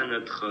 dû à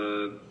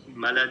notre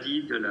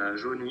maladie de la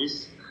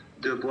jaunisse,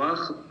 de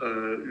boire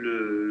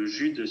le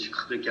jus de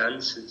sucre de canne,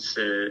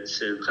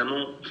 c'est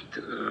vraiment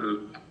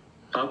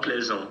pas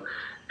plaisant.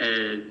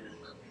 Et,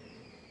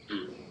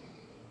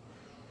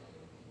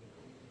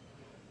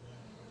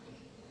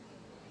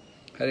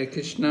 Hare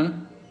Krishna.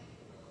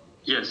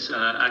 Yes,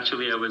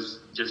 actually I was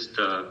just,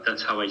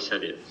 that's how I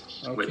said it,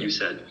 okay. What you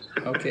said.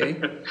 Okay.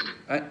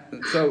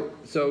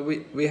 So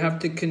we have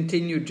to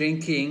continue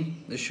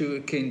drinking the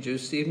sugarcane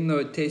juice, even though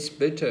it tastes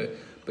bitter.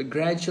 But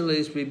gradually,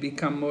 as we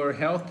become more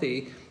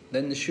healthy,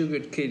 then the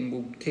sugarcane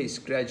will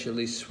taste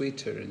gradually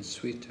sweeter and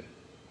sweeter.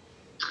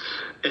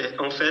 Et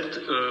en fait,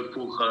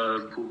 pour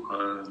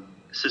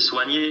se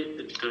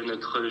soigner de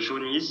notre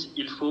jaunisse,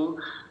 il faut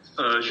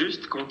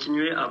juste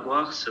continuer à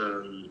boire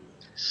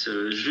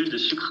ce jus de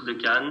sucre de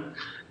canne.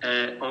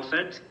 Et en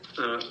fait,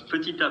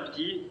 petit à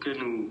petit que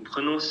nous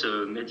prenons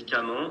ce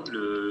médicament,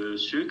 le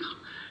sucre,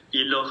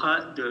 il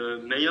aura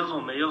de meilleur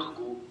en meilleur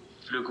goût.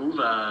 Le goût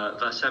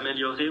va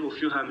s'améliorer au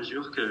fur et à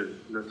mesure que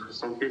notre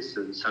santé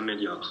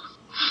s'améliore.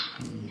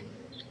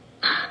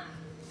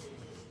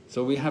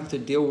 So we have to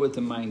deal with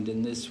the mind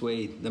in this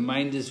way. The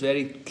mind is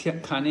very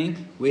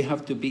cunning. We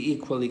have to be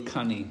equally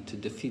cunning to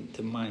defeat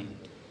the mind.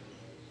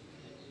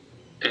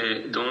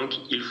 Et donc,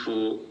 il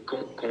faut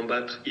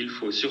combattre, il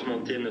faut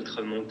surmonter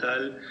notre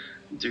mental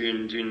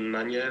d'une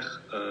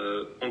manière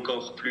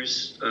encore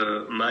plus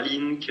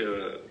maligne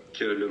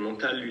que le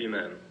mental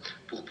lui-même,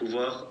 pour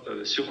pouvoir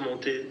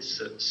surmonter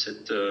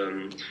cette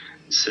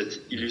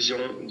illusion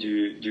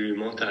du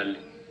mental.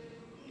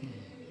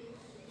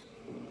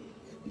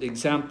 The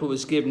example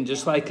was given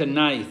just like a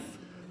knife.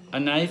 A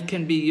knife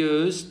can be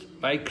used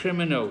by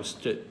criminals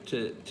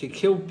to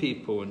kill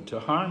people and to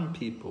harm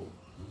people.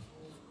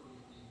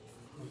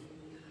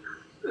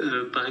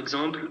 Par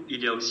exemple,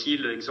 il y a aussi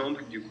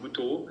l'exemple du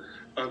couteau.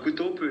 Un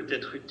couteau peut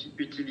être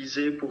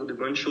utilisé pour de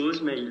bonnes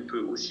choses, mais il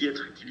peut aussi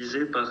être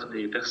utilisé par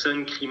des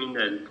personnes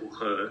criminelles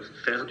pour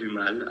faire du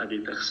mal à des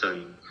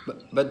personnes.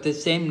 But the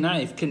same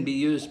knife can be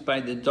used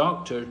by the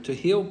doctor to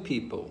heal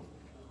people.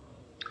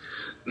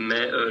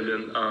 Mais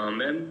un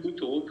même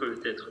couteau peut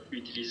être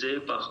utilisé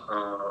par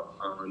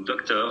un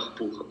docteur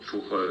pour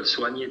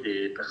soigner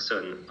des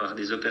personnes par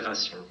des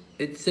opérations.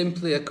 It's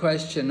simply a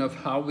question of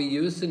how we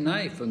use the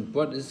knife and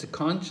what is the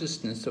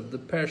consciousness of the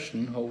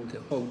person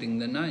holding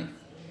the knife.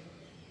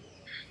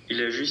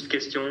 Il est juste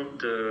question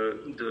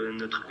de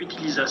notre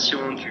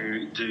utilisation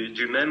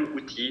du même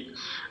outil,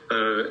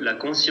 la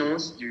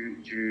conscience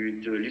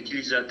de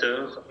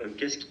l'utilisateur,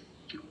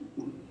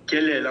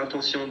 quelle est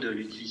l'intention de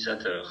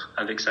l'utilisateur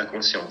avec sa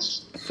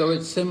conscience. So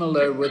it's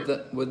similar with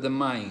the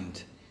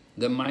mind.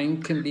 The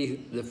mind can be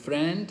the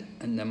friend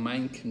and the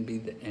mind can be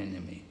the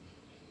enemy.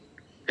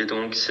 Et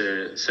donc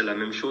c'est la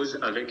même chose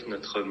avec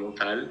notre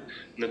mental.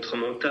 Notre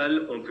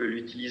mental, on peut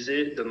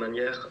l'utiliser de bonne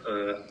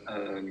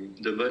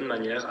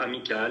manière,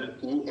 amicale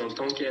ou en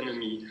tant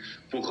qu'ennemi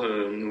pour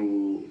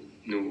nous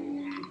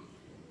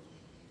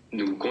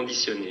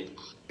conditionner.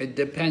 It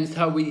depends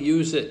how we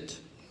use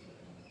it.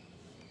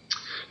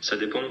 Ça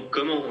dépend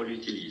comment on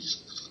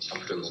l'utilise,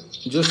 simplement.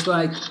 Just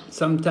like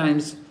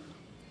sometimes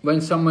when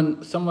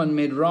someone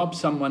may rob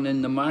someone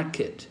in the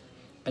market,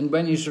 and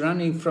when he's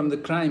running from the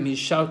crime, he's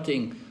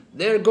shouting,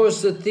 "There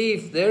goes the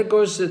thief, there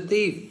goes the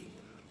thief."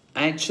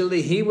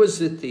 Actually, he was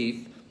the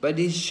thief, but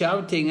he's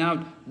shouting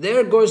out,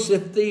 "There goes the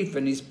thief,"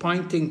 and he's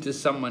pointing to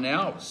someone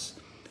else.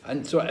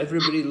 And so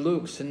everybody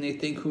looks and they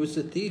think, who's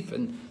the thief?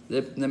 And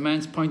the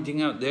man's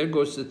pointing out, there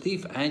goes the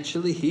thief.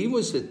 Actually, he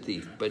was the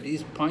thief, but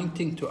he's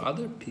pointing to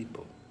other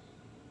people.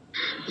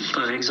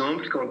 Par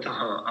exemple, quand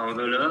un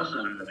voleur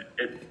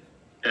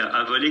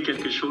a volé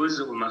quelque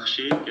chose au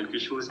marché, quelque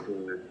chose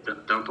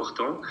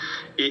d'important,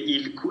 et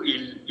il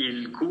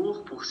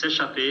court pour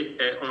s'échapper,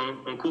 et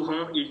en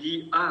courant, il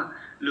dit « Ah,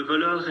 le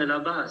voleur est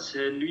là-bas,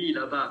 c'est lui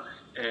là-bas ».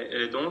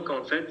 Et donc,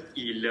 en fait,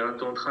 il est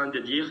en train de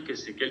dire que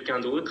c'est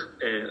quelqu'un d'autre,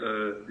 et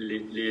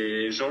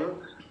les gens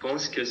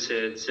pensent que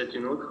c'est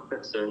une autre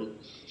personne.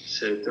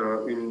 C'est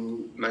une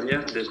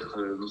manière d'être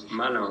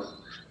malin.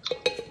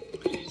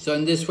 So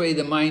in this way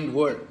the mind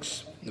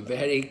works,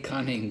 very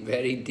cunning,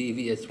 very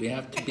devious. We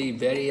have to be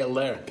very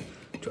alert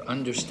to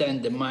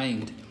understand the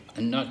mind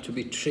and not to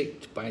be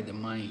tricked by the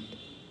mind.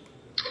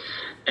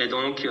 Et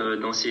donc,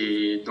 dans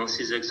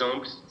ces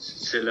exemples,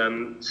 c'est la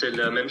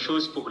même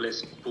chose pour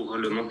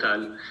le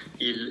mental.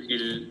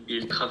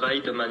 Il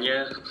travaille de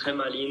manière très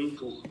maligne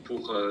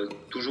pour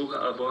toujours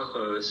avoir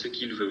ce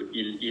qu'il veut.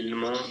 Il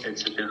ment,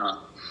 etc.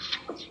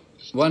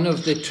 One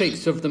of the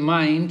tricks of the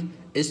mind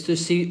is to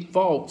see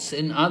faults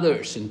in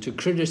others and to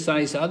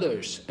criticize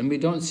others, and we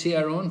don't see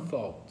our own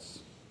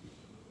faults.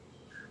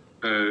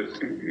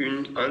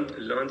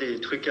 L'un des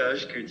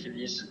trucages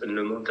qu'utilise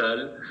le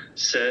mental,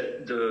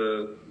 c'est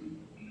de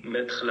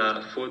mettre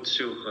la faute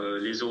sur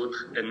les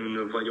autres et nous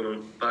ne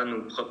voyons pas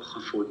nos propres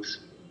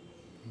fautes.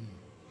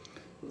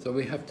 So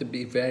we have to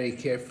be very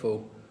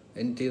careful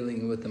in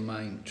dealing with the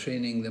mind,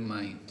 training the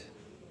mind.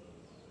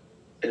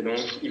 Et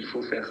donc, il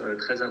faut faire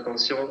très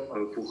attention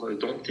pour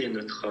dompter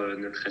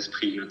notre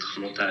esprit, notre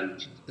mental.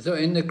 So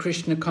in the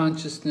Krishna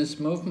consciousness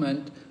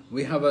movement,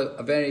 we have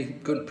a very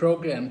good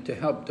program to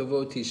help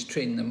devotees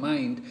train the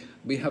mind.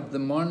 We have the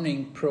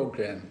morning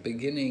program,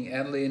 beginning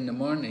early in the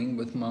morning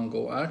with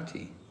Mangal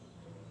Arti.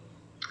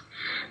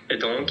 Et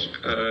donc,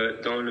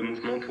 dans le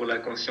mouvement pour la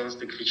conscience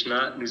de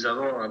Krishna, nous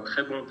avons un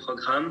très bon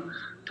programme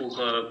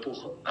pour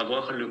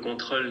avoir le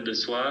contrôle de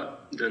soi,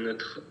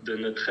 de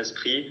notre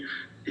esprit.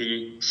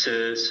 Et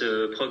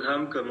ce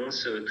programme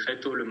commence très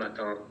tôt le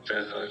matin,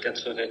 vers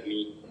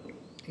 4h30.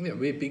 Yeah,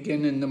 we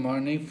begin in the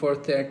morning,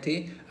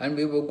 4:30, and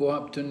we will go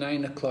up to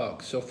 9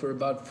 o'clock. So for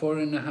about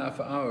 4.5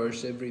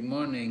 hours every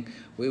morning,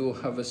 we will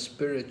have a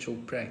spiritual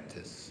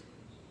practice.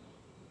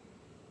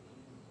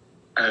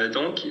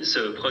 Donc,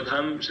 ce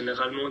programme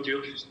généralement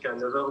dure jusqu'à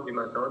 9h du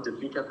matin,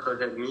 depuis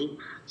 4h30.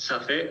 Ça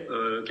fait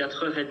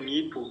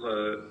 4h30 pour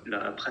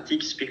la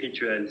pratique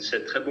spirituelle.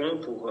 C'est très bon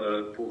pour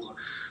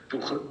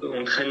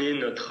entraîner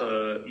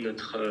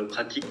notre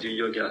pratique du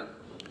yoga.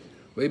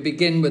 We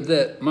begin with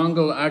the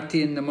Mangal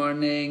Arti in the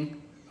morning.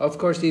 Of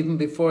course, even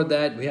before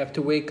that, we have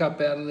to wake up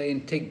early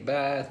and take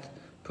bath,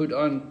 put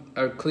on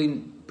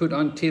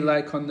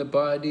tilak on the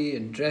body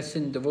and dress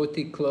in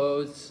devotee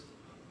clothes.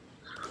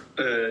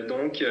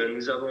 Donc,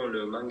 nous avons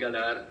le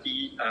Mangala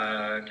Arti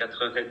à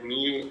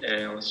 4h30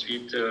 et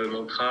ensuite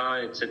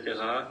mantra, etc.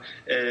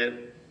 Et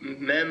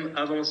même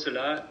avant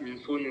cela, il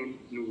faut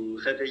nous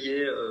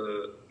réveiller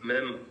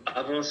même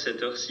avant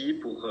cette heure-ci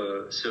pour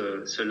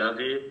se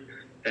laver,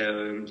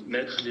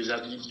 mettre des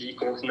habits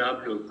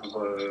convenables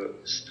pour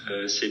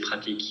ces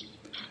pratiques.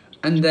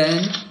 And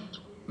then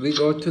we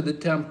go to the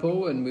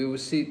temple and we will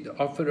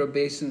offer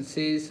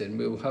obeisances, and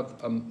we will have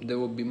there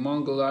will be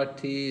Mangal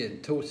Arti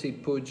and Tulsi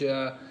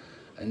Puja,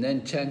 and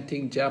then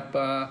chanting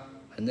japa,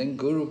 and then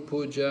Guru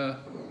Puja.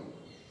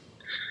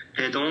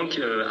 Et donc,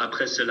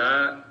 après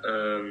cela,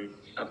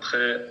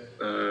 après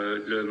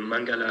le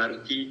Mangala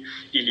Arti,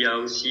 il y a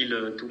aussi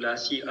le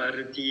Tulasi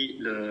Arti,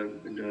 le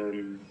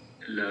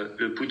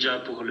puja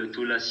pour le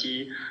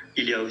Tulasi.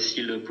 Il y a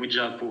aussi le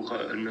puja pour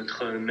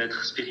notre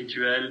maître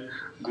spirituel,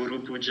 Guru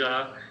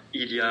Puja.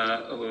 Il y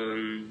a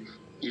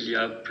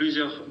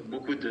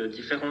beaucoup de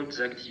différentes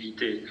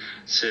activités.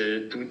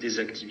 C'est toutes des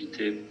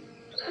activités.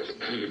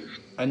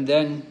 And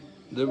then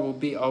there will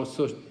be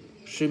also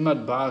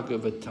Srimad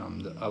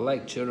Bhagavatam, a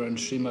lecture on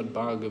Srimad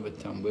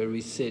Bhagavatam, where we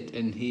sit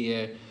and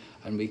hear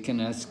and we can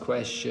ask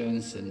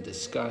questions and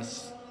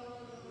discuss.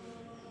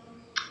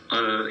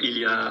 Il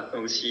y a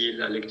aussi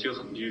la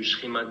lecture du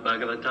Srimad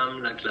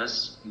Bhagavatam, la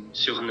classe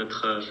sur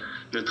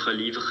notre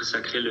livre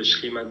sacré, le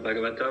Srimad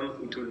Bhagavatam,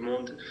 où tout le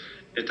monde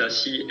est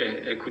assis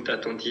et écoute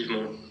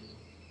attentivement.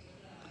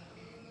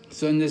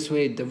 So in this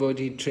way,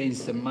 devotee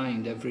trains the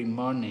mind every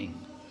morning.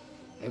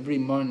 Every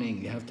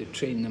morning you have to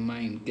train the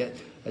mind.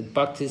 As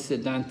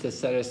Bhaktisiddhanta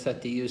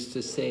Saraswati used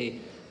to say,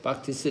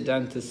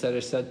 Bhaktisiddhanta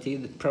Saraswati,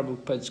 the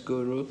Prabhupada's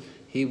guru,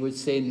 he would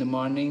say in the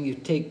morning, you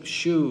take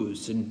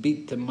shoes and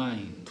beat the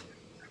mind.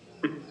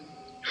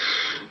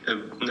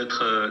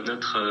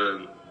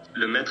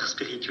 Le maître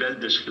spirituel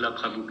de Srila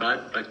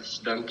Prabhupada,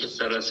 Bhaktisiddhanta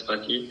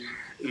Saraswati,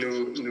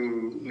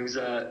 nous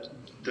a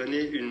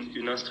donné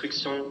une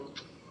instruction,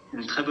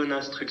 une très bonne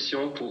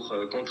instruction pour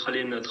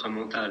contrôler notre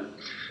mental.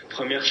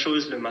 Première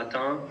chose, le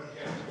matin,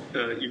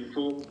 il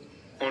faut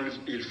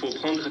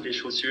prendre des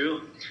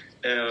chaussures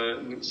et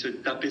se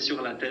taper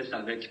sur la tête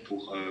avec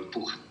pour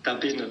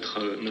taper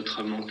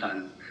notre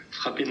mental,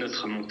 frapper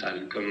notre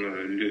mental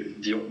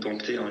comme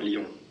dompter un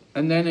lion.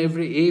 And then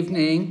every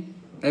evening,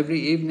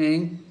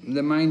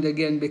 the mind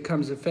again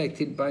becomes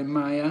affected by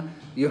Maya.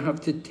 You have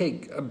to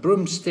take a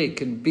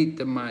broomstick and beat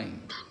the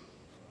mind.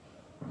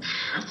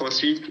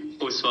 Ensuite,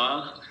 au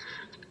soir,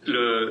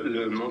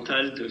 le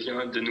mental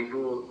devient de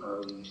nouveau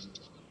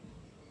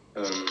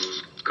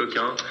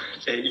coquin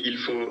et il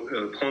faut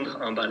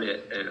prendre un balai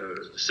et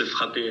se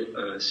frapper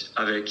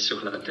avec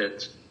sur la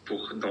tête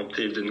pour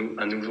dompter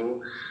à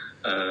nouveau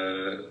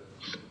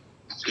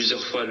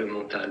plusieurs fois le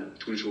mental,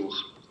 toujours.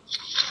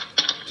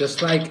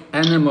 Just like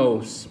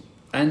animals,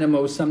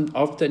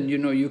 often,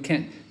 you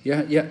can't,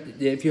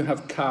 if you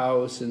have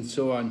cows and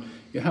so on,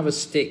 you have a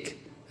stick,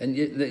 and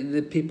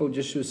the people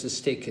just use a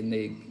stick and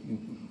they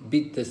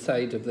beat the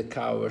side of the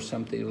cow or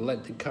something,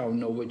 let the cow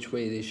know which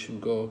way they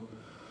should go.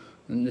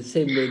 In the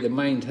same way, the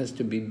mind has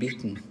to be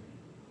beaten.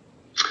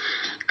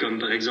 Comme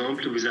par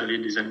exemple, vous avez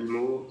des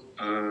animaux,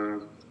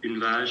 une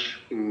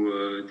vache ou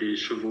des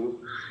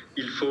chevaux,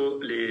 il faut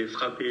les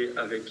frapper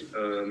avec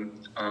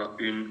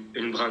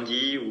une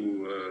brindille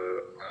ou,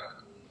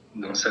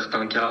 dans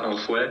certains cas, un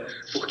fouet,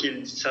 pour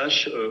qu'ils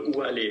sachent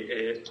où aller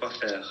et quoi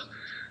faire.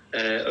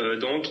 Et,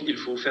 donc, il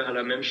faut faire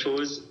la même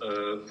chose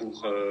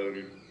pour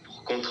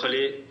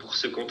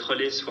se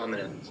contrôler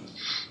soi-même.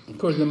 Of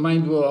course, the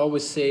mind will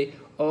always say,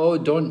 oh,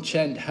 don't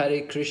chant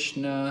Hare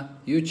Krishna,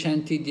 you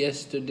chanted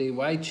yesterday,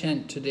 why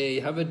chant today,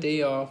 have a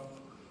day off.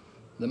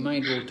 The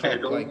mind will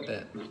talk like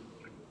that.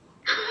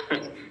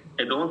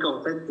 Et donc,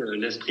 en fait,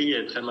 l'esprit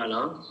est très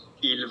malin.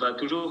 Il va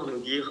toujours nous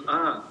dire,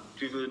 ah,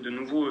 tu veux de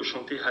nouveau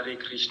chanter Hare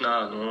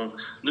Krishna, non,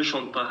 ne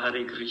chante pas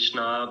Hare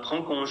Krishna,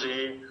 prends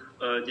congé,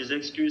 des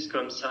excuses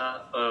comme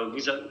ça,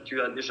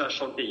 tu as déjà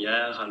chanté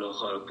hier,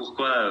 alors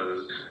pourquoi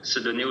se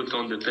donner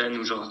autant de peine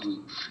aujourd'hui?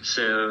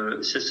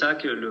 C'est ça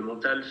que le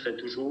mental fait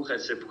toujours, et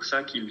c'est pour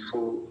ça qu'il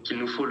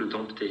nous faut le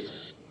dompter.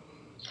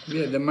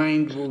 Yeah, the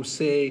mind will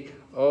say,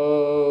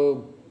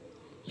 oh,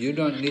 you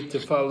don't need to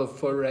follow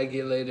 4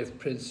 regulative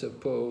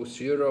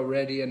principles, you're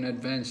already an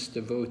advanced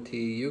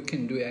devotee, you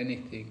can do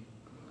anything.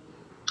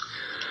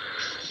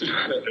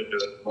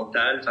 Le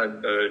mental,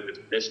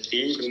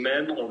 l'esprit,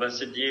 nous-mêmes, on va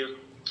se dire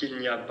qu'il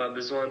n'y a pas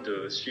besoin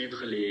de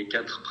suivre les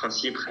 4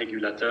 principes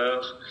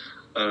régulateurs,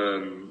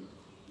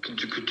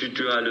 que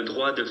tu as le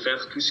droit de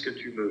faire tout ce que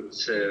tu veux.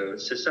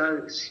 C'est ça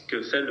ce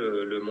que fait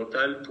le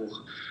mental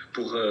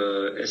pour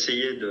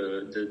essayer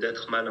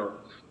d'être malin.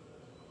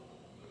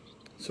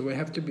 So we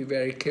have to be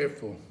very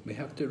careful. We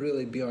have to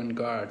really be on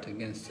guard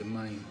against the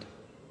mind.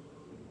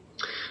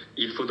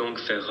 Il faut donc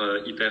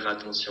faire hyper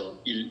attention.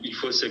 Il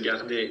faut se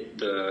garder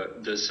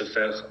de se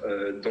faire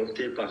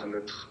dompter par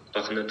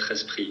notre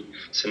esprit.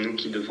 C'est nous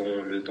qui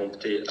devons le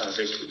dompter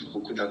avec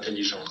beaucoup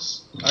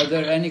d'intelligence. Are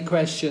there any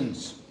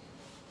questions?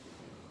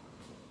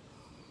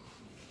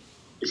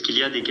 Est-ce qu'il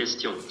y a des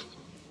questions?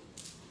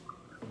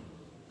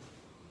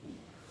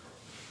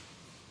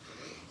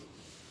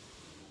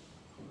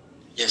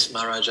 Yes,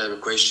 Maharaj, I have a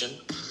question.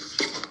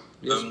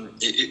 Yes.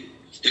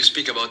 You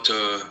speak about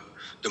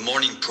the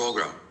morning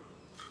program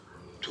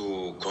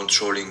to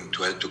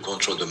help to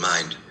control the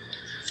mind.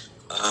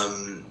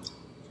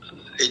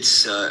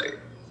 It's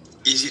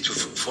easy to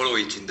follow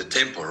it in the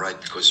temple, right?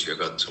 Because you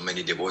got so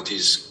many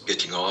devotees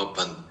getting up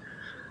and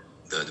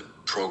the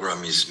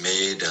program is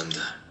made, and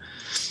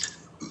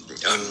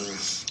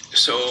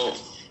so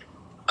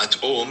at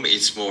home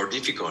it's more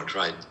difficult,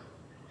 right?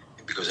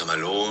 Because I'm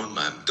alone,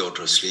 my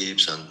daughter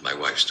sleeps and my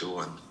wife too,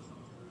 and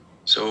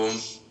so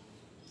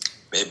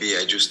maybe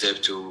I just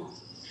have to.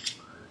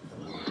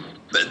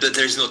 But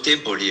there is no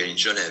temple here in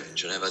Geneva. In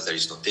Geneva there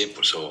is no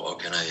temple, so how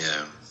can I?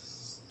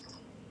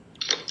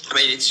 I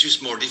mean, it's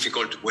just more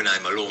difficult when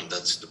I'm alone.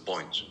 That's the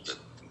point.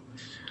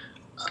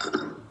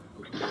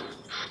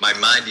 My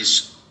mind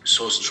is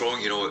so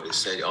strong, you know. It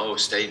said, "Oh,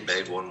 stay in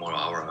bed 1 more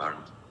hour."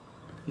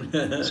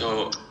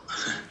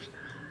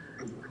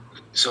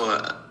 So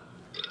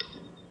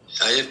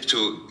I have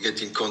to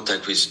get in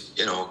contact with,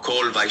 you know,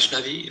 call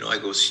Vaishnavi. You know, I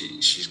go. She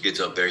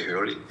gets up very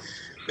early.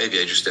 Maybe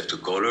I just have to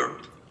call her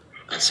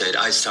and said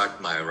I start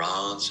my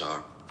rounds,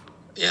 or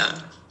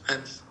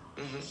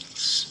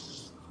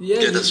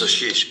get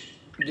association.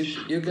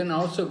 You can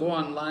also go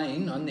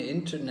online on the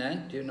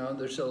internet. You know,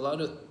 there's a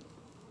lot of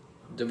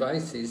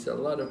devices, a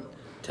lot of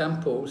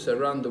temples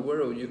around the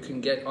world. You can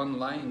get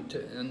online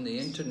on the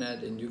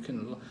internet, and you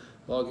can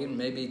log in.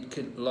 Maybe you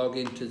could log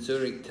into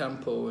Zurich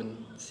Temple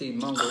and see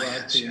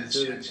Mangalarti in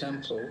Zurich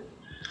Temple.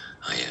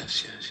 Ah,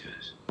 yes.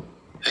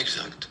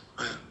 Exact.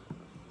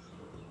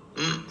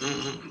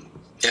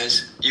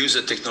 Yes, use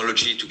the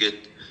technology to get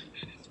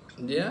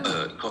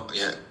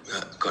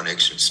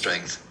connection,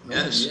 strength.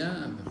 Yes.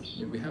 Yeah,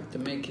 we have to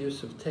make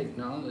use of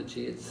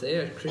technology. It's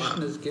there.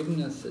 Krishna's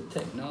given us the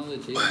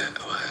technology.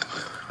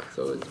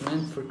 So it's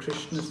meant for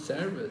Krishna's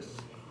service.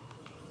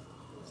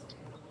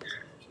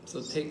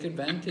 So take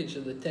advantage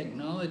of the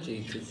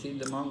technology to see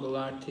the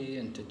Mangalarti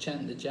and to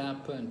chant the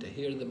japa and to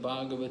hear the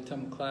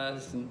Bhagavatam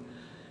class, and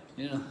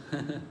you know.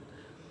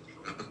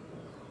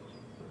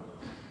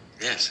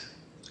 Yes.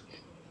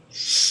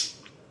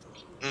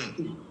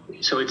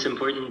 So it's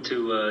important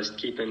to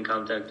keep in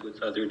contact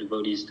with other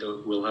devotees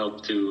that will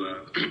help to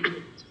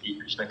be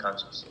Krishna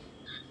conscious.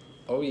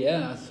 Oh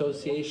yeah,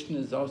 association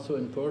is also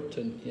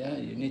important. Yeah,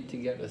 you need to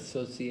get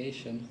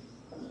association.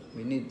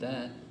 We need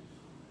that.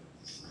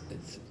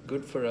 It's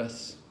good for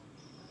us.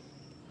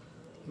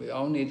 We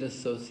all need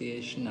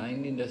association. I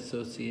need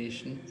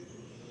association.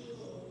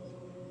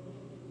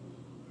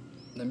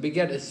 And we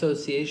get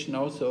association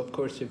also, of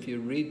course, if you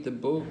read the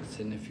books,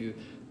 and if you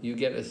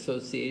get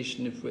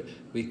association, if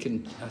we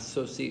can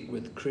associate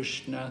with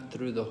Krishna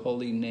through the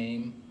holy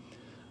name,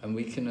 and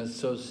we can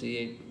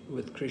associate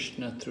with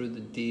Krishna through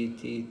the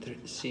deity,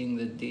 seeing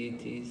the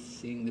deities,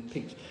 seeing the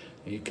picture.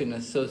 You can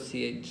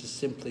associate just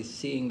simply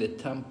seeing the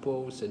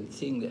temples and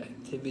seeing the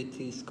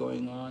activities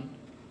going on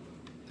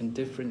in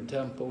different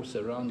temples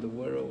around the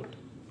world.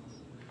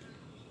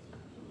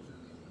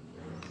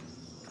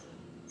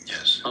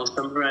 Yes. I'll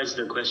summarize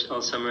the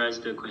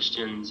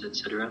questions,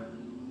 etc.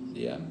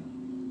 Yeah.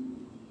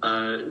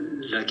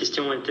 La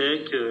question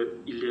était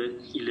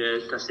qu'il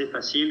est assez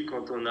facile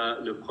quand on a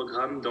le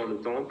programme dans le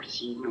temple,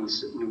 si nous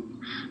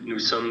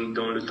sommes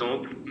dans le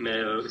temple,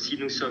 mais si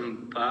nous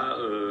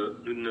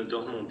ne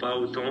dormons pas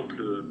au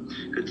temple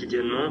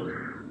quotidiennement,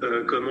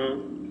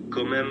 comment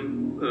quand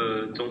même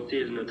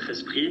dompter notre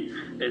esprit?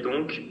 Et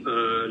donc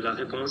la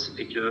réponse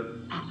est que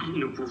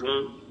nous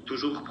pouvons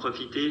toujours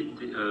profiter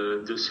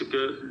de ce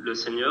que le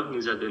Seigneur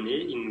nous a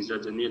donné. Il nous a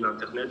donné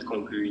l'Internet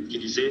qu'on peut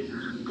utiliser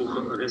pour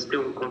rester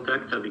en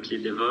contact avec les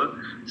dévots.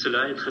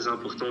 Cela est très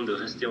important de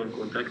rester en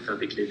contact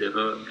avec les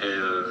dévots et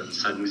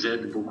ça nous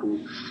aide beaucoup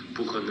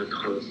pour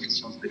notre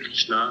conscience de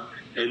Krishna.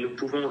 Et nous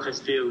pouvons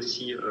rester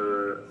aussi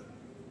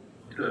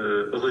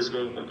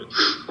heureusement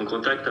en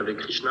contact avec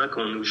Krishna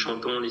quand nous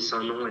chantons les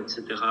saints noms,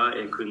 etc.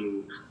 et que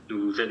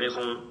nous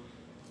vénérons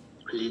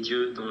les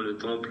dieux dans le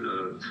temple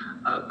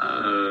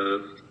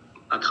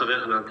à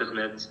travers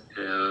l'Internet.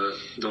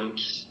 Donc,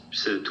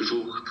 c'est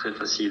toujours très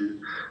facile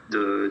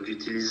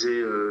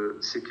d'utiliser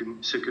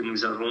ce que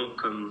nous avons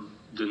comme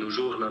de nos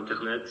jours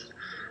l'Internet,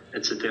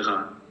 etc.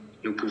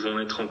 Nous pouvons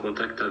être en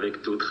contact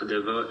avec d'autres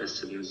dévots et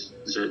ça nous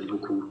aide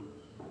beaucoup.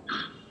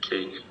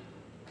 Okay.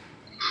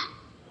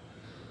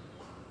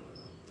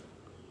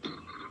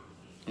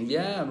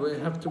 Yeah, we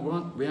have to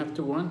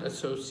want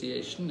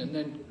association, and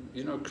then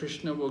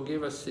Krishna will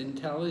give us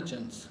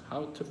intelligence,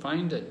 how to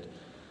find it,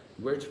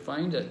 where to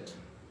find it.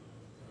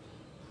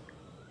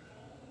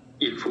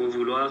 Il faut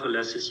vouloir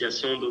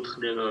l'association d'autres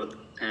dévots.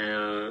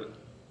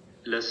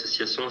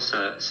 L'association,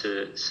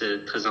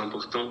 c'est très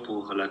important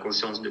pour la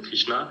conscience de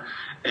Krishna.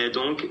 Et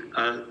donc,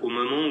 au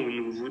moment où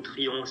nous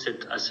voudrions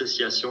cette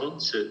association,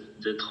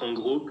 d'être en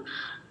groupe,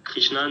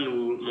 Krishna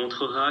nous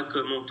montrera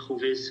comment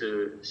trouver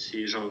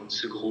ces gens,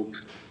 ce groupe.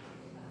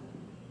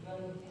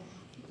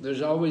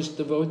 There's always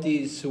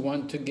devotees who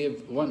want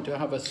to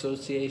have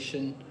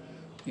association.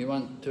 You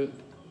want to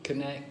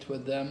connect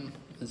with them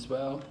as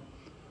well.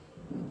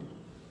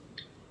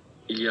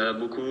 Il y a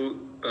beaucoup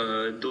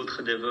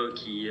d'autres dévots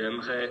qui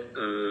aimeraient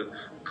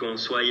qu'on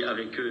soit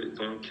avec eux,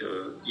 donc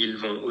ils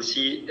vont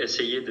aussi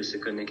essayer de se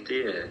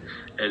connecter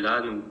et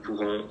là nous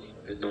pourrons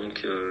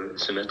donc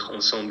se mettre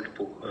ensemble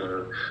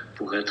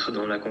pour être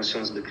dans la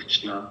conscience de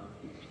Krishna.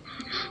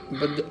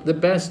 But the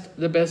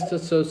best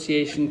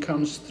association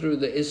comes through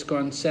the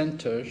ISKCON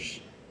centers.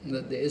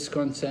 The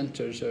ISKCON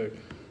centers are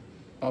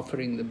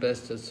offering the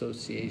best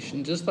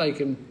association, just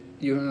like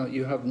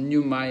you have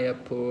New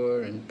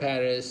Mayapur in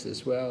Paris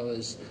as well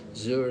as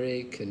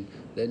Zurich, and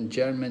then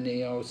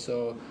Germany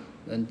also,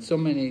 and so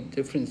many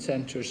different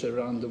centers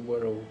around the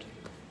world.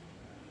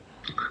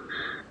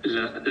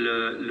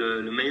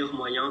 Le meilleur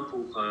moyen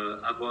pour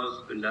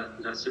avoir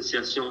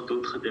l'association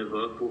d'autres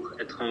dévots, pour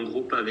être en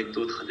groupe avec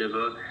d'autres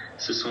dévots,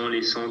 ce sont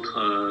les centres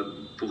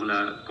pour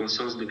la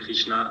conscience de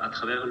Krishna à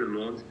travers le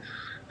monde.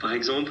 Par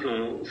exemple,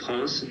 en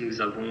France,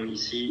 nous avons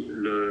ici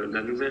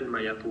la nouvelle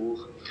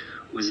Mayapur.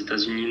 Aux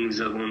États-Unis,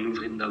 nous avons New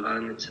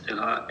Vrindavan, etc.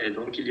 Et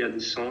donc, il y a des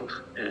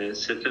centres.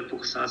 C'est fait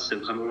pour ça. C'est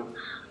vraiment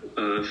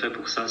fait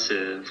pour ça.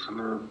 C'est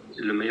vraiment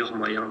le meilleur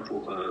moyen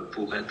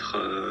pour être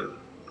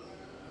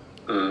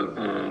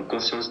en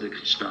conscience de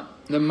Krishna.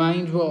 The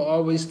mind will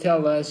always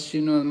tell us,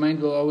 the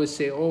mind will always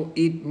say, oh,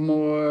 eat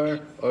more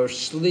or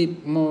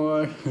sleep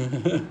more.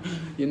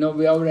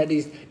 We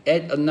already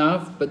ate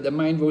enough, but the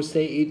mind will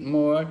say eat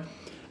more.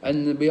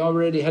 And we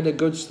already had a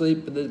good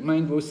sleep, but the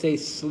mind will say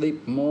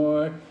sleep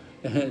more.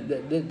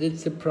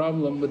 That's the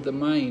problem with the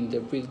mind,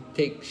 if we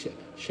take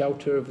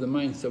shelter of the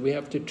mind. So we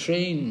have to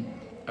train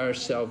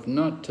ourselves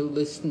not to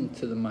listen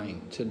to the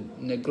mind, to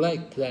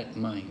neglect that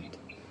mind.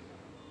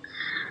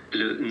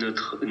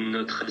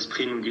 Notre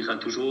esprit nous dira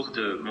toujours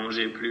de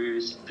manger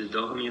plus, de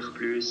dormir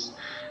plus.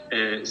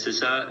 Et c'est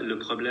ça le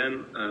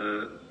problème,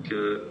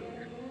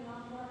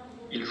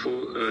 qu'il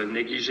faut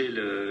négliger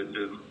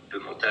le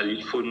mental,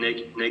 il faut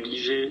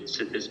négliger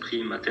cet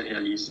esprit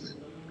matérialiste.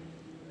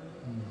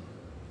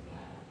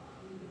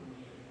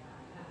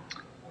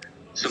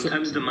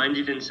 Sometimes the mind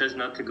even says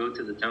not to go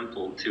to the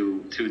temple,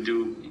 to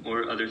do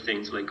more other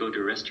things, like go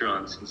to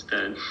restaurants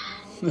instead.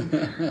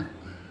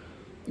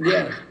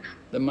 Yeah,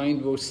 the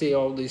mind will say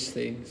all these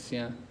things,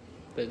 yeah.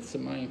 That's the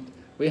mind.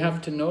 We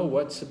have to know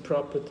what's the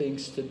proper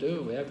things to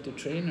do. We have to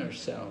train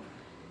ourselves.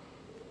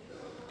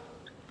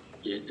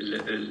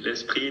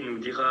 L'esprit nous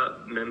dira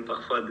même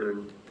parfois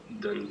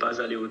de ne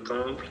pas aller au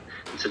temple,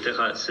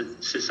 etc.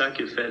 C'est ça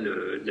que fait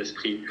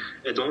l'esprit.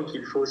 Et donc,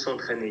 il faut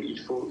s'entraîner, il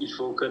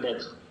faut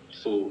connaître.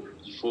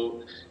 Il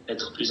faut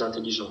être plus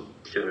intelligent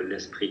que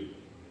l'esprit.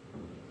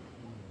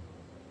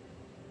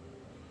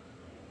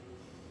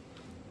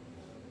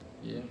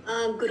 Yeah.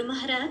 Guru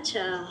Maharaj,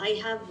 I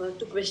have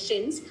 2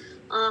 questions.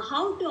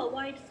 How to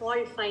avoid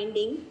fault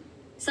finding?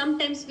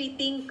 Sometimes we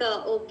think,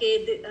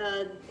 okay,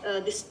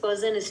 this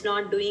person is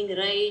not doing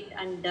right,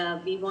 and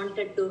we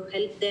wanted to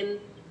help them,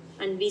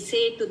 and we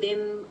say to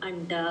them,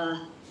 and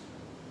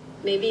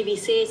maybe we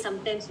say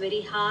sometimes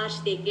very harsh,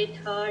 they get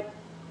hurt.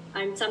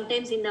 And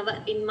sometimes in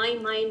my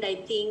mind, I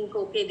think,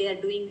 okay, they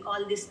are doing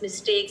all these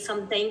mistakes,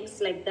 some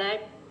things like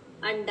that.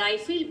 And I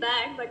feel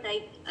bad, but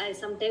I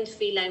sometimes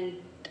feel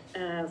I'm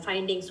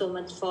finding so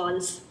much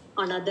faults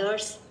on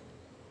others.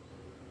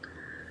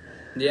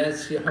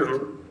 Yes, you have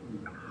to.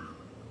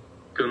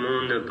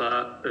 Comment ne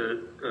pas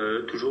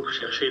toujours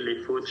chercher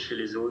les fautes chez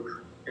les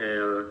autres. Et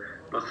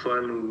parfois,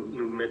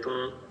 nous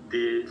mettons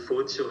des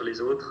fautes sur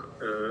les autres.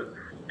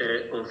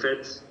 Et en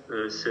fait,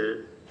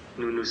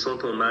 nous nous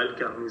sentons mal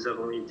car nous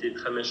avons été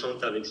très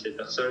méchantes avec ces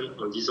personnes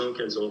en disant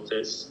qu'elles ont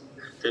fait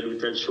telle ou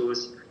telle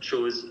chose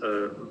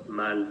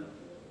mal.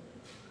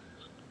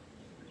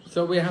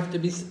 So we have to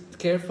be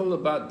careful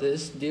about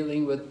this,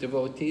 dealing with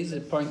devotees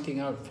and pointing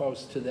out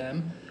faults to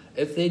them.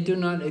 If they do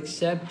not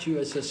accept you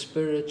as a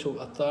spiritual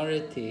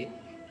authority,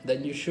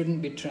 then you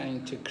shouldn't be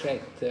trying to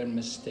correct their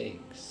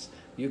mistakes.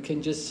 You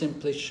can just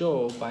simply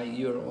show by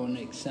your own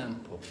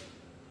example.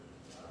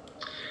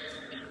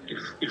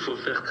 Il faut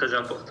faire très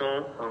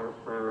important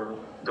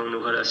dans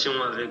nos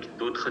relations avec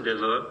d'autres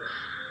dévots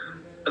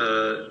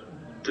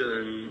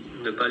de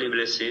ne pas les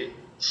blesser.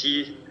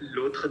 Si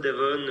l'autre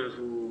dévot ne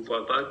vous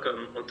voit pas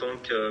comme en tant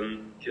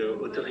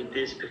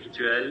qu'autorité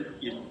spirituelle,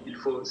 il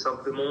faut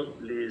simplement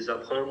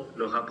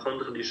leur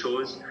apprendre des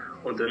choses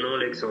en donnant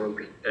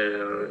l'exemple.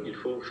 Il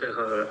faut faire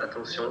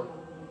attention.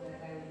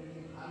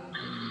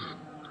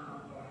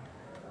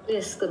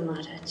 Yes, Guru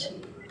Maharaj.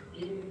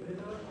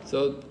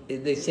 So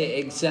they say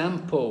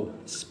example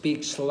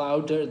speaks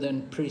louder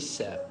than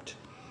precept.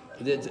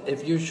 That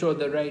if you show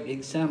the right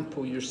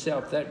example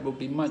yourself, that will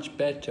be much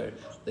better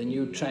than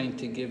you trying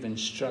to give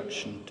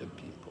instruction to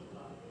people.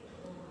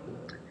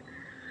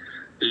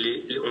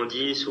 On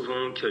dit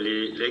souvent que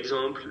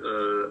l'exemple,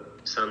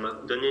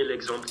 donner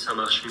l'exemple, ça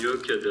marche mieux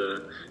que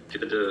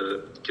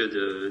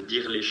de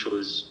dire les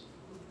choses.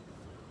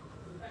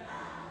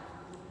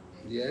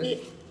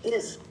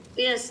 Yes.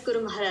 Yes,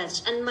 Guru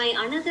Maharaj. And my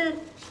another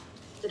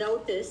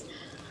doubt is,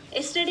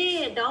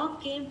 yesterday a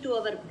dog came to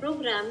our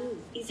program.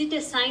 Is it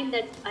a sign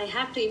that I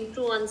have to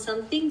improve on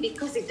something?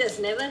 Because it has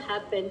never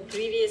happened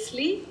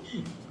previously.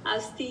 I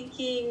was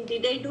thinking,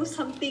 did I do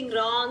something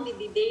wrong in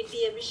the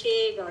deity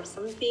Abhishek or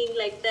something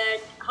like that?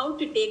 How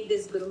to take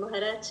this, Guru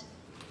Maharaj?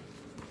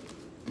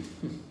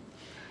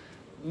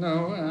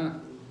 No,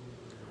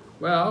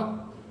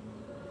 well,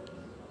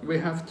 we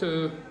have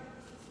to,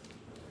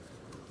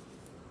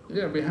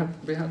 we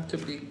have to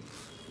be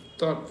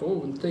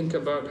thoughtful and think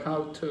about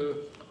how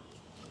to,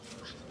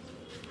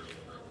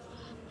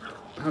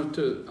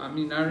 I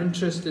mean, our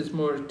interest is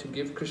more to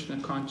give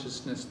Krishna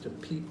consciousness to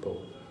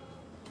people,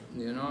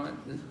 you know.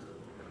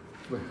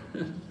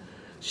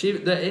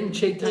 In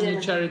Chaitanya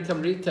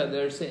Charitamrita,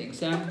 there's an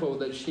example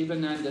that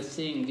Shivananda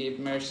Singh gave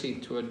mercy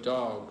to a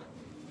dog,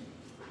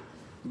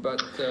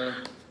 but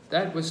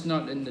that was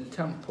not in the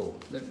temple,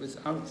 that was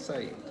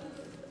outside.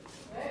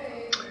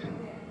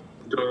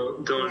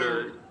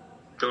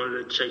 Dans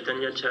le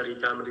Chaitanya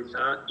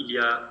Charitamrita, il y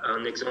a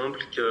un exemple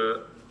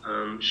que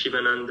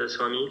Shivananda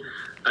Swami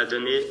a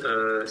donné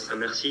sa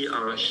merci à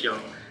un chien.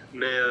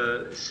 Mais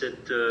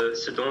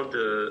ce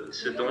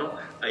don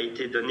a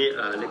été donné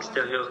à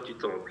l'extérieur du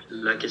temple.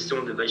 La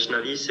question de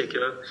Vaishnavi, c'est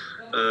que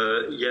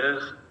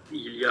hier,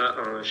 il y a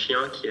un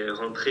chien qui est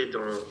rentré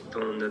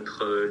dans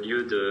notre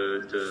lieu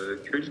de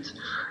culte.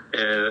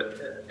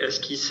 Est-ce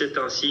que c'est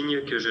un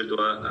signe que je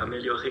dois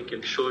améliorer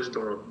quelque chose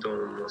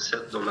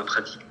dans ma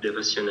pratique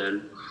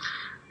dévotionnelle?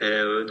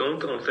 Et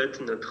donc, en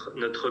fait,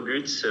 notre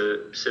but,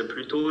 c'est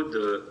plutôt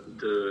de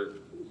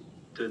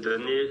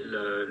donner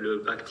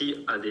le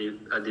Bhakti à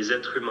des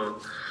êtres humains,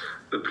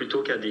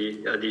 plutôt qu'à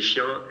des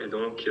chiens. Et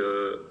donc,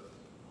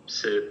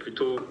 c'est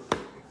plutôt...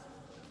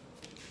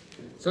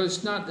 So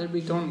it's not that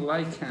we don't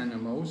like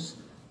animals,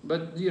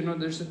 but, you know,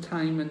 there's a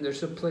time and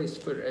there's a place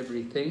for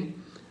everything.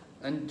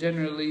 And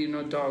generally, you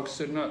know, dogs,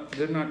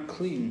 they're not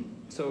clean.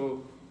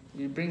 So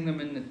you bring them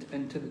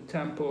into the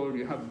temple,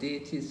 you have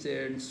deities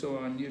there and so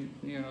on, you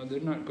know, they're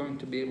not going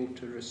to be able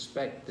to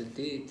respect the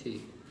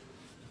deity.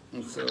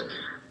 And so...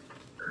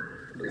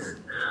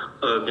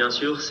 bien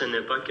sûr, ce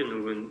n'est pas que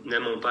nous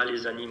n'aimons pas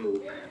les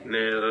animaux,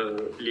 mais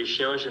les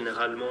chiens,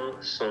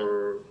 généralement,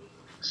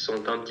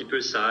 sont un petit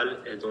peu sales,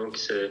 et donc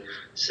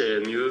c'est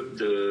mieux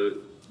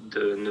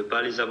de ne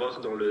pas les avoir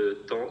dans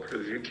le temple,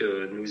 vu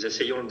que nous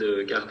essayons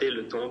de garder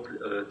le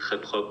temple très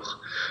propre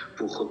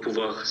pour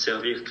pouvoir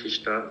servir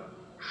Krishna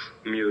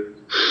mieux.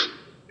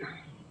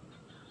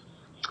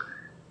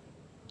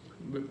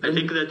 I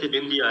think that in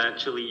India,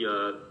 actually,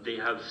 they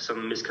have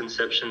some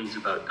misconceptions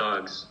about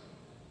dogs.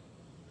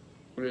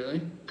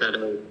 Really? That,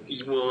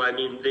 well, I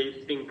mean, they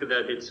think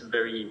that it's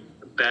very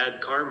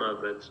bad karma,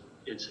 but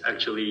it's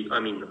actually, I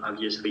mean,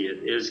 obviously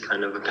it is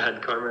kind of a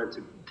bad karma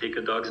to take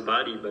a dog's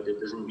body, but it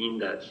doesn't mean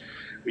that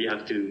we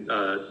have to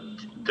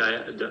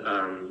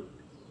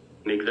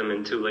make them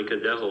into like a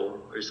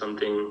devil or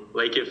something.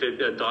 Like if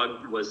a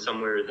dog was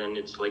somewhere, then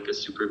it's like a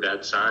super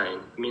bad sign.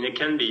 I mean, it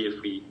can be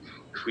if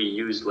we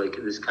use like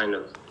this kind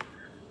of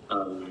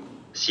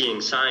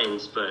seeing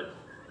signs, but...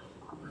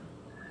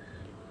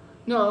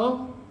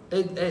 No.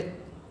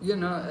 You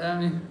know, I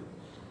mean,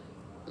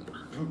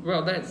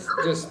 well, that's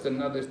just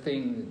another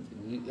thing.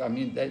 I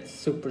mean, that's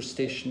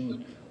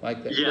superstition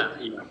like that.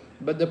 Yeah.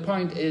 But the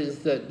point is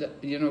that,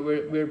 you know,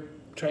 we're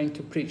trying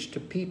to preach to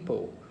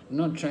people,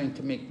 not trying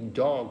to make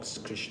dogs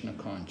Krishna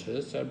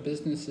conscious. Our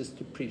business is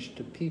to preach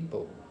to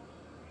people.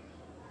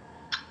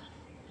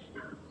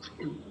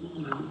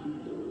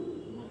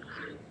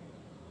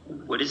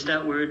 What is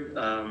that word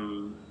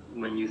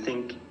when you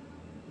think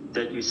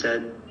that you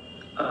said...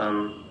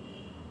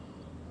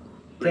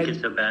 like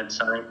it's a bad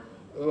sign.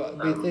 Well,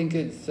 we think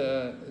it's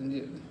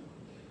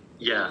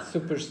yeah,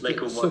 like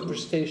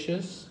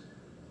superstitious.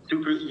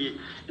 Il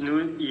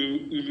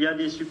y a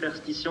des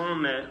superstitions,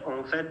 mais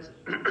en fait,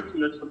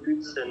 notre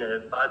but, ce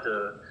n'est pas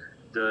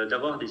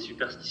d'avoir des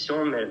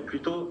superstitions, mais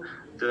plutôt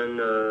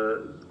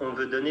on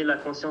veut donner la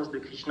conscience de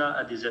Krishna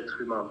à des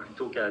êtres humains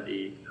plutôt qu'à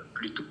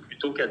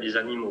des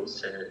animaux.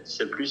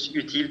 C'est plus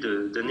utile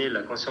de donner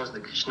la conscience de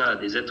Krishna à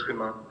des êtres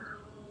humains.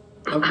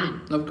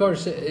 Of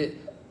course,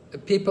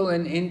 people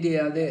in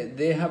India,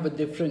 they have a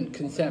different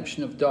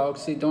conception of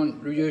dogs. They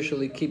don't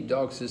usually keep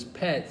dogs as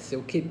pets.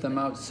 They'll keep them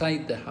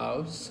outside the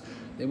house.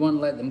 They won't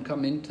let them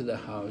come into the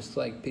house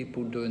like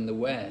people do in the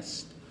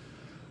West.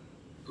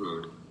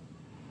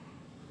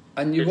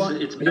 And you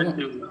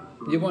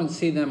won't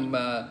see them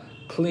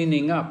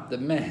cleaning up the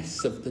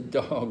mess of the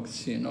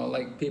dogs, you know,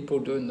 like people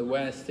do in the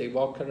West. They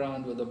walk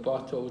around with a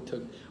bottle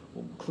to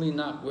clean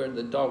up where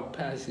the dog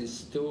passes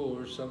stool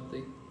or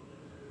something.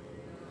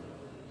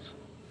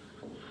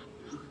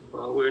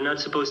 Well, we're not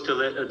supposed to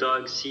let a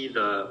dog see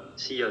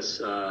us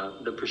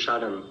the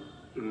prasadam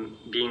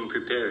being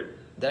prepared.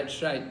 That's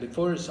right.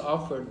 Before it's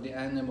offered, the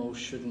animal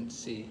shouldn't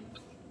see.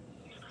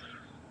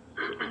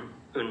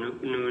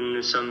 Nous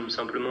ne sommes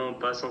simplement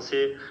pas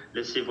censés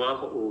laisser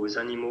voir aux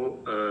animaux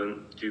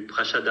du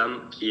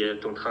prasadam qui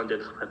est en train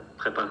d'être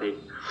préparé.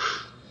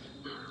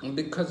 And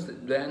because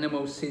the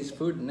animal sees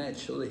food,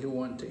 naturally he'll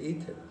want to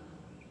eat it.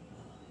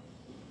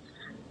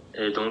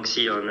 Et donc,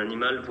 si un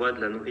animal voit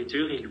de la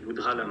nourriture, il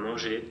voudra la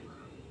manger.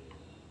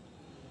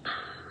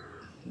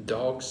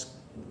 Dogs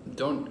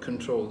don't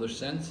control their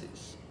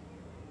senses.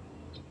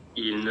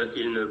 Ils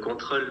ne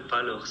contrôlent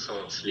pas leurs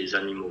sens, les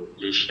animaux,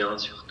 les chiens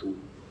surtout.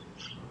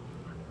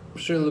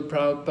 Srila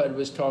Prabhupada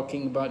was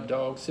talking about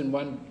dogs, and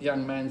one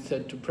young man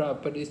said to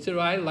Prabhupada, he said,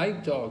 I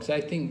like dogs.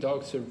 I think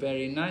dogs are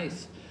very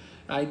nice.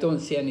 I don't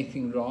see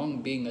anything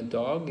wrong being a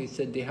dog. He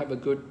said they have a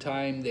good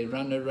time, they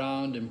run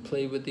around and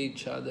play with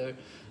each other.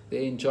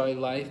 They enjoy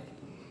life.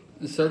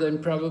 So then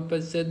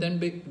Prabhupada said, then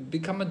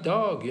become a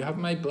dog. You have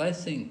my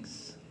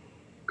blessings.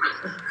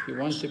 If you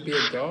want to be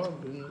a dog,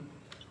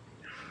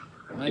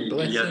 my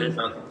blessings.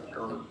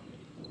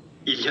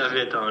 Il y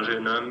avait un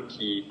jeune homme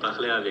qui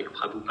parlait avec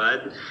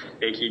Prabhupada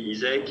et qui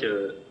disait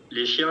que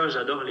les chiens,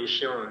 j'adore les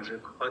chiens. Je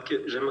crois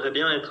que j'aimerais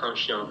bien être un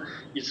chien.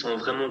 Ils sont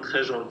vraiment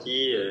très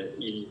gentils.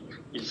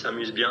 Ils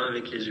s'amusent bien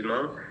avec les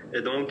humains.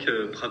 Et donc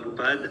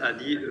Prabhupada a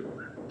dit,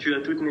 tu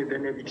as toutes mes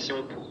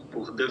bénédictions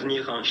pour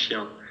devenir un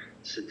chien.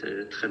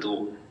 C'était très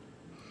drôle.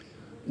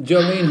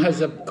 Jolene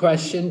has a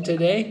question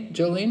today.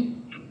 Jolene?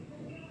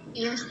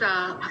 Yes,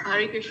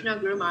 Hare Krishna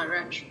Guru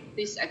Maharaj.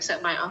 Please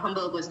accept my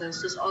humble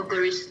obeisances. All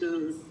glories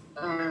to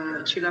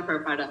Srila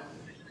Prabhupada.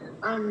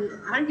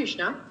 Hare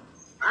Krishna.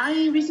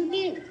 I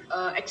recently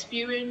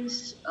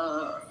experienced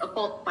a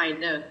fault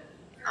finder.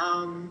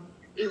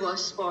 It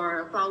was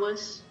for flower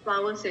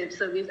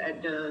service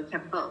at the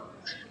temple.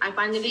 I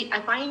find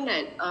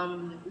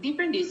that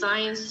different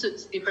designs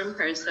suits different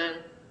person,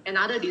 and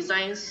other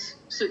designs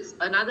suits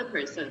another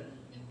person.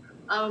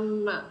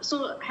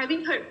 So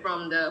having heard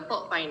from the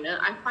fault finder,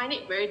 I find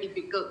it very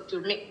difficult to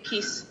make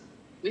peace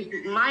with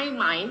my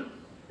mind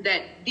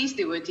that this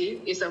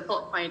devotee is a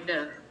fault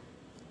finder.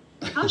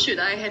 How should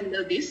I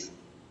handle this?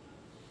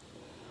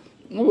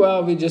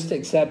 Well, we just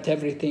accept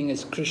everything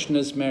as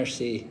Krishna's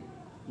mercy.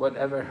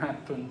 Whatever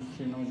happens,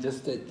 you know,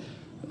 just that,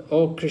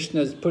 oh,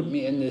 Krishna's put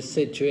me in this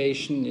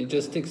situation, you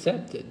just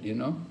accept it, you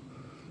know.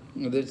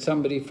 That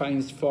somebody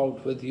finds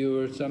fault with you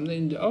or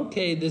something,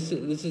 okay, this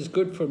is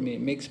good for me,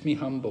 it makes me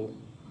humble.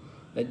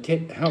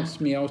 It helps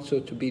me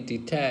also to be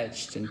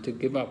detached and to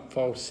give up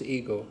false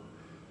ego.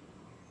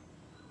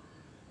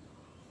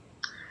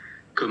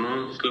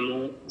 Comment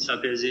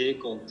s'apaiser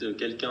quand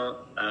quelqu'un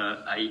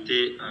a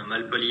été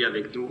malpoli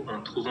avec nous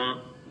en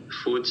trouvant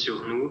faute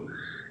sur nous?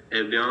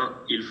 Eh bien,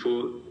 il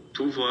faut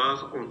tout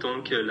voir en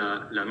tant que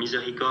la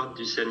miséricorde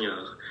du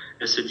Seigneur.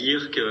 Et se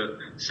dire que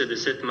c'est de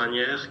cette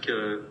manière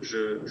que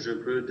je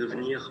peux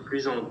devenir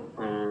plus en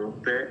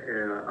paix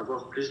et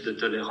avoir plus de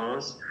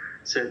tolérance.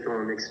 C'est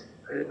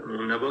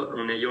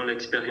en ayant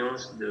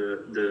l'expérience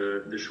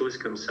de choses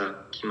comme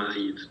ça qui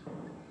m'arrivent.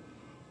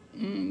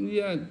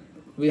 Yeah,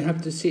 we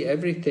have to see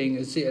everything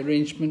as the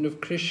arrangement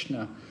of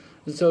Krishna.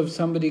 So if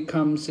somebody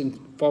comes and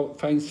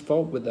finds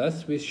fault with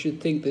us, we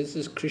should think this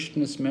is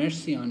Krishna's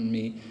mercy on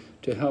me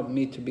to help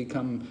me to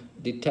become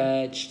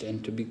detached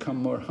and to become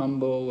more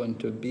humble and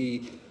to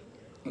be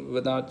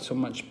without so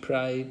much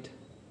pride.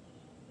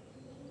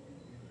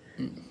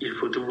 Il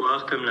faut tout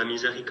voir comme la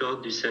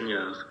miséricorde du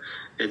Seigneur.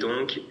 Et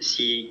donc,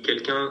 si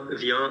quelqu'un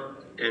vient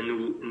et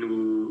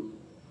nous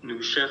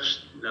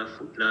cherche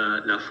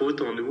la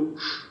faute en nous,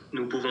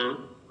 nous pouvons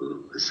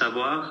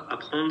savoir,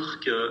 apprendre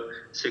que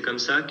c'est comme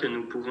ça que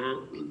nous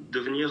pouvons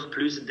devenir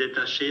plus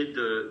détachés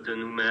de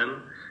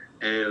nous-mêmes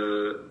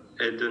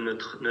et de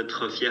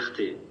notre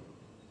fierté.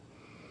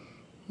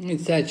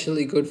 It's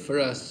actually good for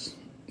us.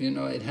 You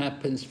know, it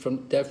happens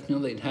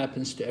definitely it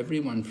happens to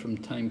everyone from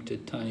time to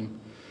time.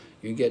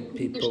 You get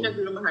people... Krishna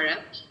Guru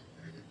Maharaj,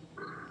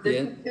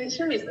 the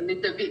situation is a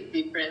little bit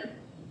different.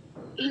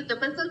 if the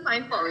person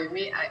finds fault with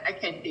me, I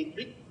can take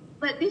it.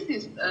 But this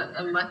is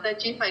a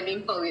Mataji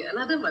finding fault with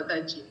another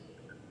Mataji.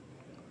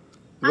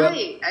 Well,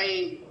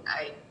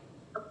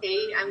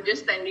 Okay, I'm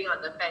just standing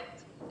on the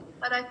fence.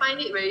 But I find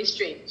it very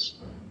strange.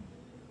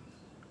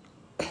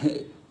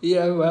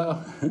 yeah,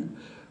 well,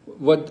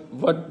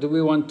 what do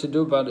we want to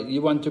do about it?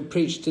 You want to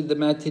preach to the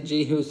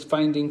Mataji who's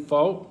finding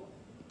fault?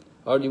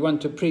 Or do you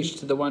want to preach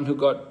to the one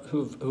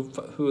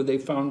who they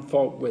found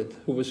fault with,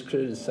 who was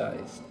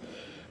criticized?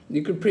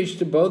 You could preach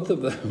to both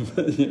of them,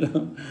 you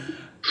know.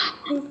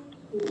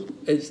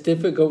 It's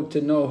difficult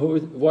to know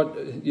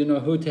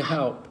who to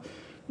help.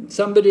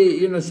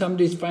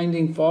 Somebody's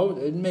finding fault.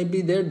 It may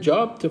be their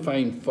job to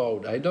find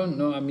fault. I don't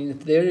know. I mean,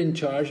 if they're in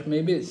charge,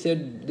 maybe it's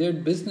their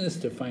business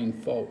to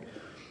find fault.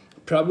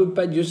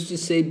 Prabhupada used to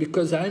say,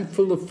 because I'm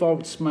full of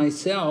faults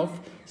myself,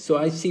 so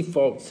I see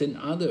faults in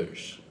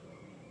others.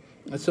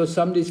 So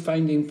somebody's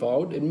finding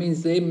fault, it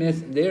means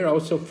they're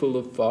also full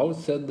of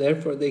faults, so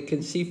therefore they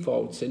can see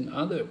faults in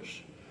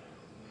others.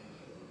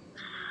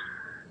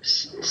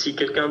 Si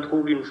quelqu'un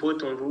trouve une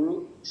faute en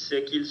vous,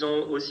 c'est qu'ils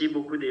ont aussi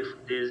beaucoup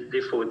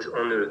des fautes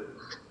en eux.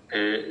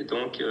 Et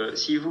donc,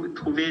 si vous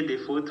trouvez des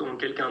fautes en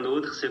quelqu'un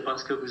d'autre, c'est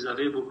parce que vous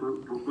avez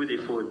beaucoup des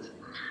fautes.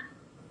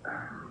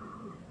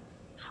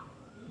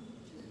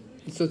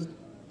 So,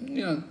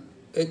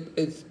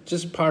 it's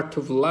just part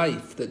of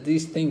life that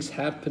these things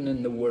happen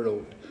in the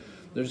world.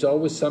 There's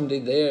always somebody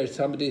there,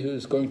 somebody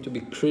who's going to be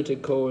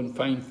critical and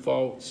find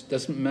faults.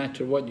 Doesn't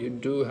matter what you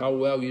do, how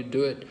well you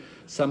do it,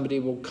 somebody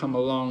will come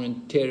along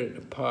and tear it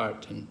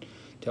apart and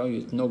tell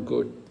you it's no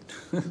good.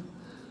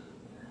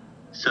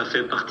 Ça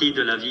fait partie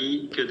de la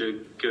vie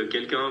que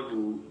quelqu'un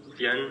vous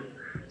vienne.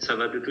 Ça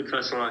va de toute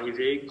façon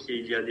arriver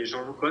qu'il y a des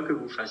gens, quoi que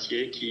vous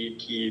fassiez,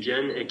 qui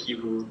viennent et qui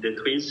vous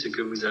détruisent ce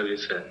que vous avez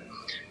fait.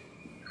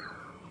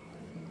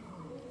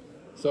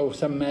 So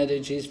some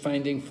Mataji is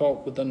finding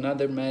fault with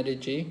another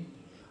Mataji.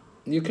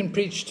 You can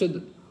preach to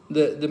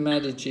the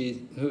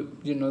Mataji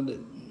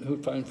who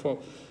find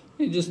fault.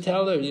 You just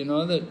tell her,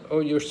 that, oh,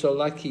 you're so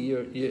lucky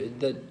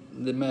that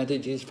the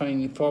Mataji is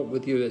finding fault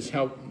with you. It's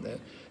helped.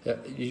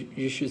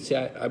 You should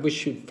say, I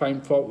wish you'd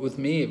find fault with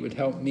me. It would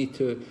help me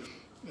to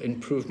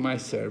improve my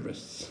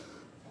service.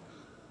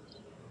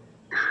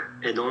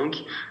 Et donc,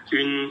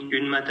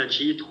 une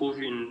Mataji trouve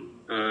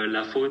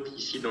la faute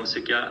ici dans ce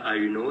cas à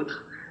une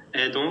autre.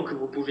 Et donc,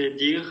 vous pouvez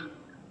dire,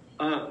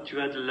 ah, tu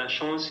as de la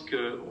chance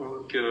que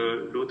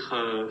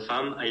l'autre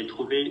femme ait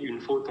trouvé une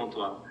faute en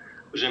toi.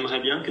 J'aimerais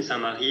bien que ça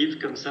m'arrive,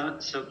 comme ça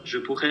je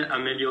pourrais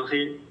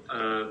améliorer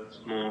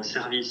mon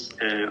service,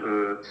 et,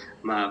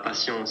 ma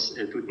patience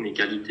et toutes mes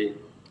qualités.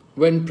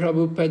 When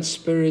Prabhupada's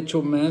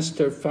spiritual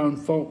master found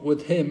fault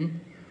with him,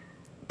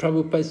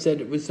 Prabhupada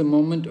said it was the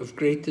moment of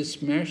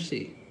greatest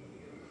mercy.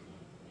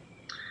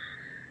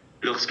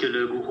 Lorsque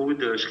le gourou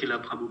de Srila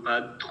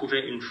Prabhupada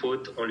trouvait une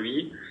faute en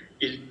lui,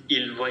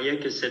 il voyait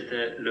que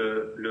c'était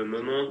le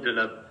moment de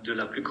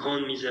la plus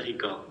grande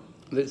miséricorde.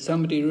 That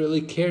somebody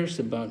really cares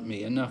about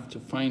me enough to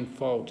find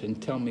fault and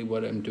tell me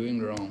what I'm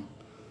doing wrong.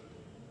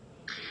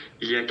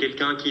 Il y a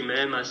quelqu'un qui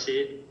m'aime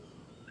assez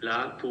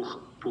là pour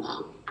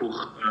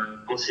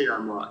penser à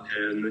moi,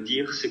 me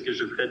dire ce que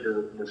je fais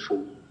de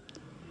faux.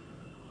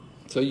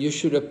 So you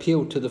should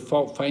appeal to the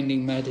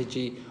fault-finding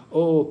Mataji.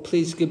 Oh,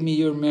 please give me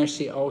your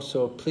mercy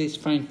also. Please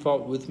find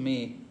fault with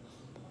me.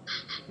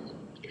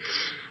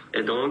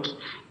 Et donc,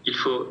 il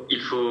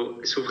faut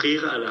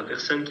s'ouvrir à la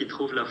personne qui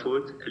trouve la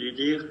faute et lui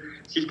dire,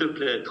 s'il te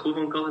plaît, trouve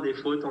encore des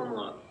fautes en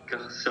moi,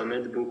 car ça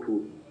m'aide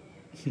beaucoup.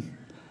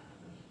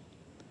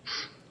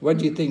 What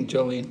do you think,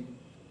 Jolene?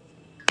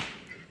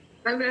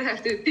 I'm going to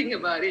have to think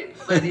about it,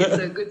 but it's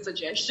a good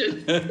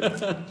suggestion.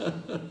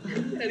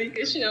 Hare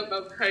Krishna,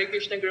 Hare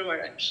Krishna, Guru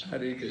Maharaj.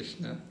 Hare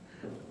Krishna.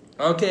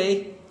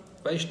 Okay,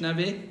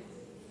 Vaishnavi.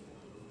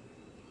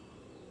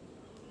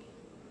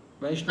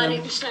 Vaishnavi.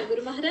 Hare Krishna,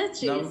 Guru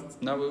Maharaj.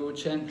 Now we will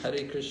chant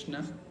Hare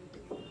Krishna.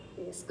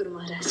 Yes, Guru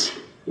Maharaj.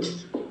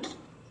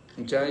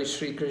 Jai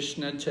Shri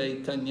Krishna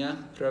Chaitanya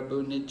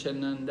Prabhu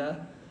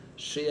Nityananda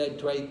Shri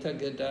Advaita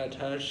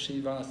Gadadhar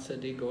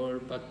Srivasadi Gaur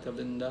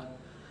Bhaktavinda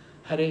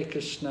Hare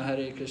Krishna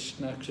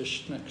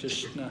Krishna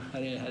Krishna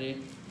Hare Hare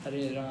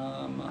Hare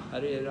Rama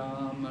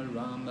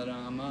Rama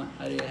Rama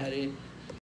Hare Hare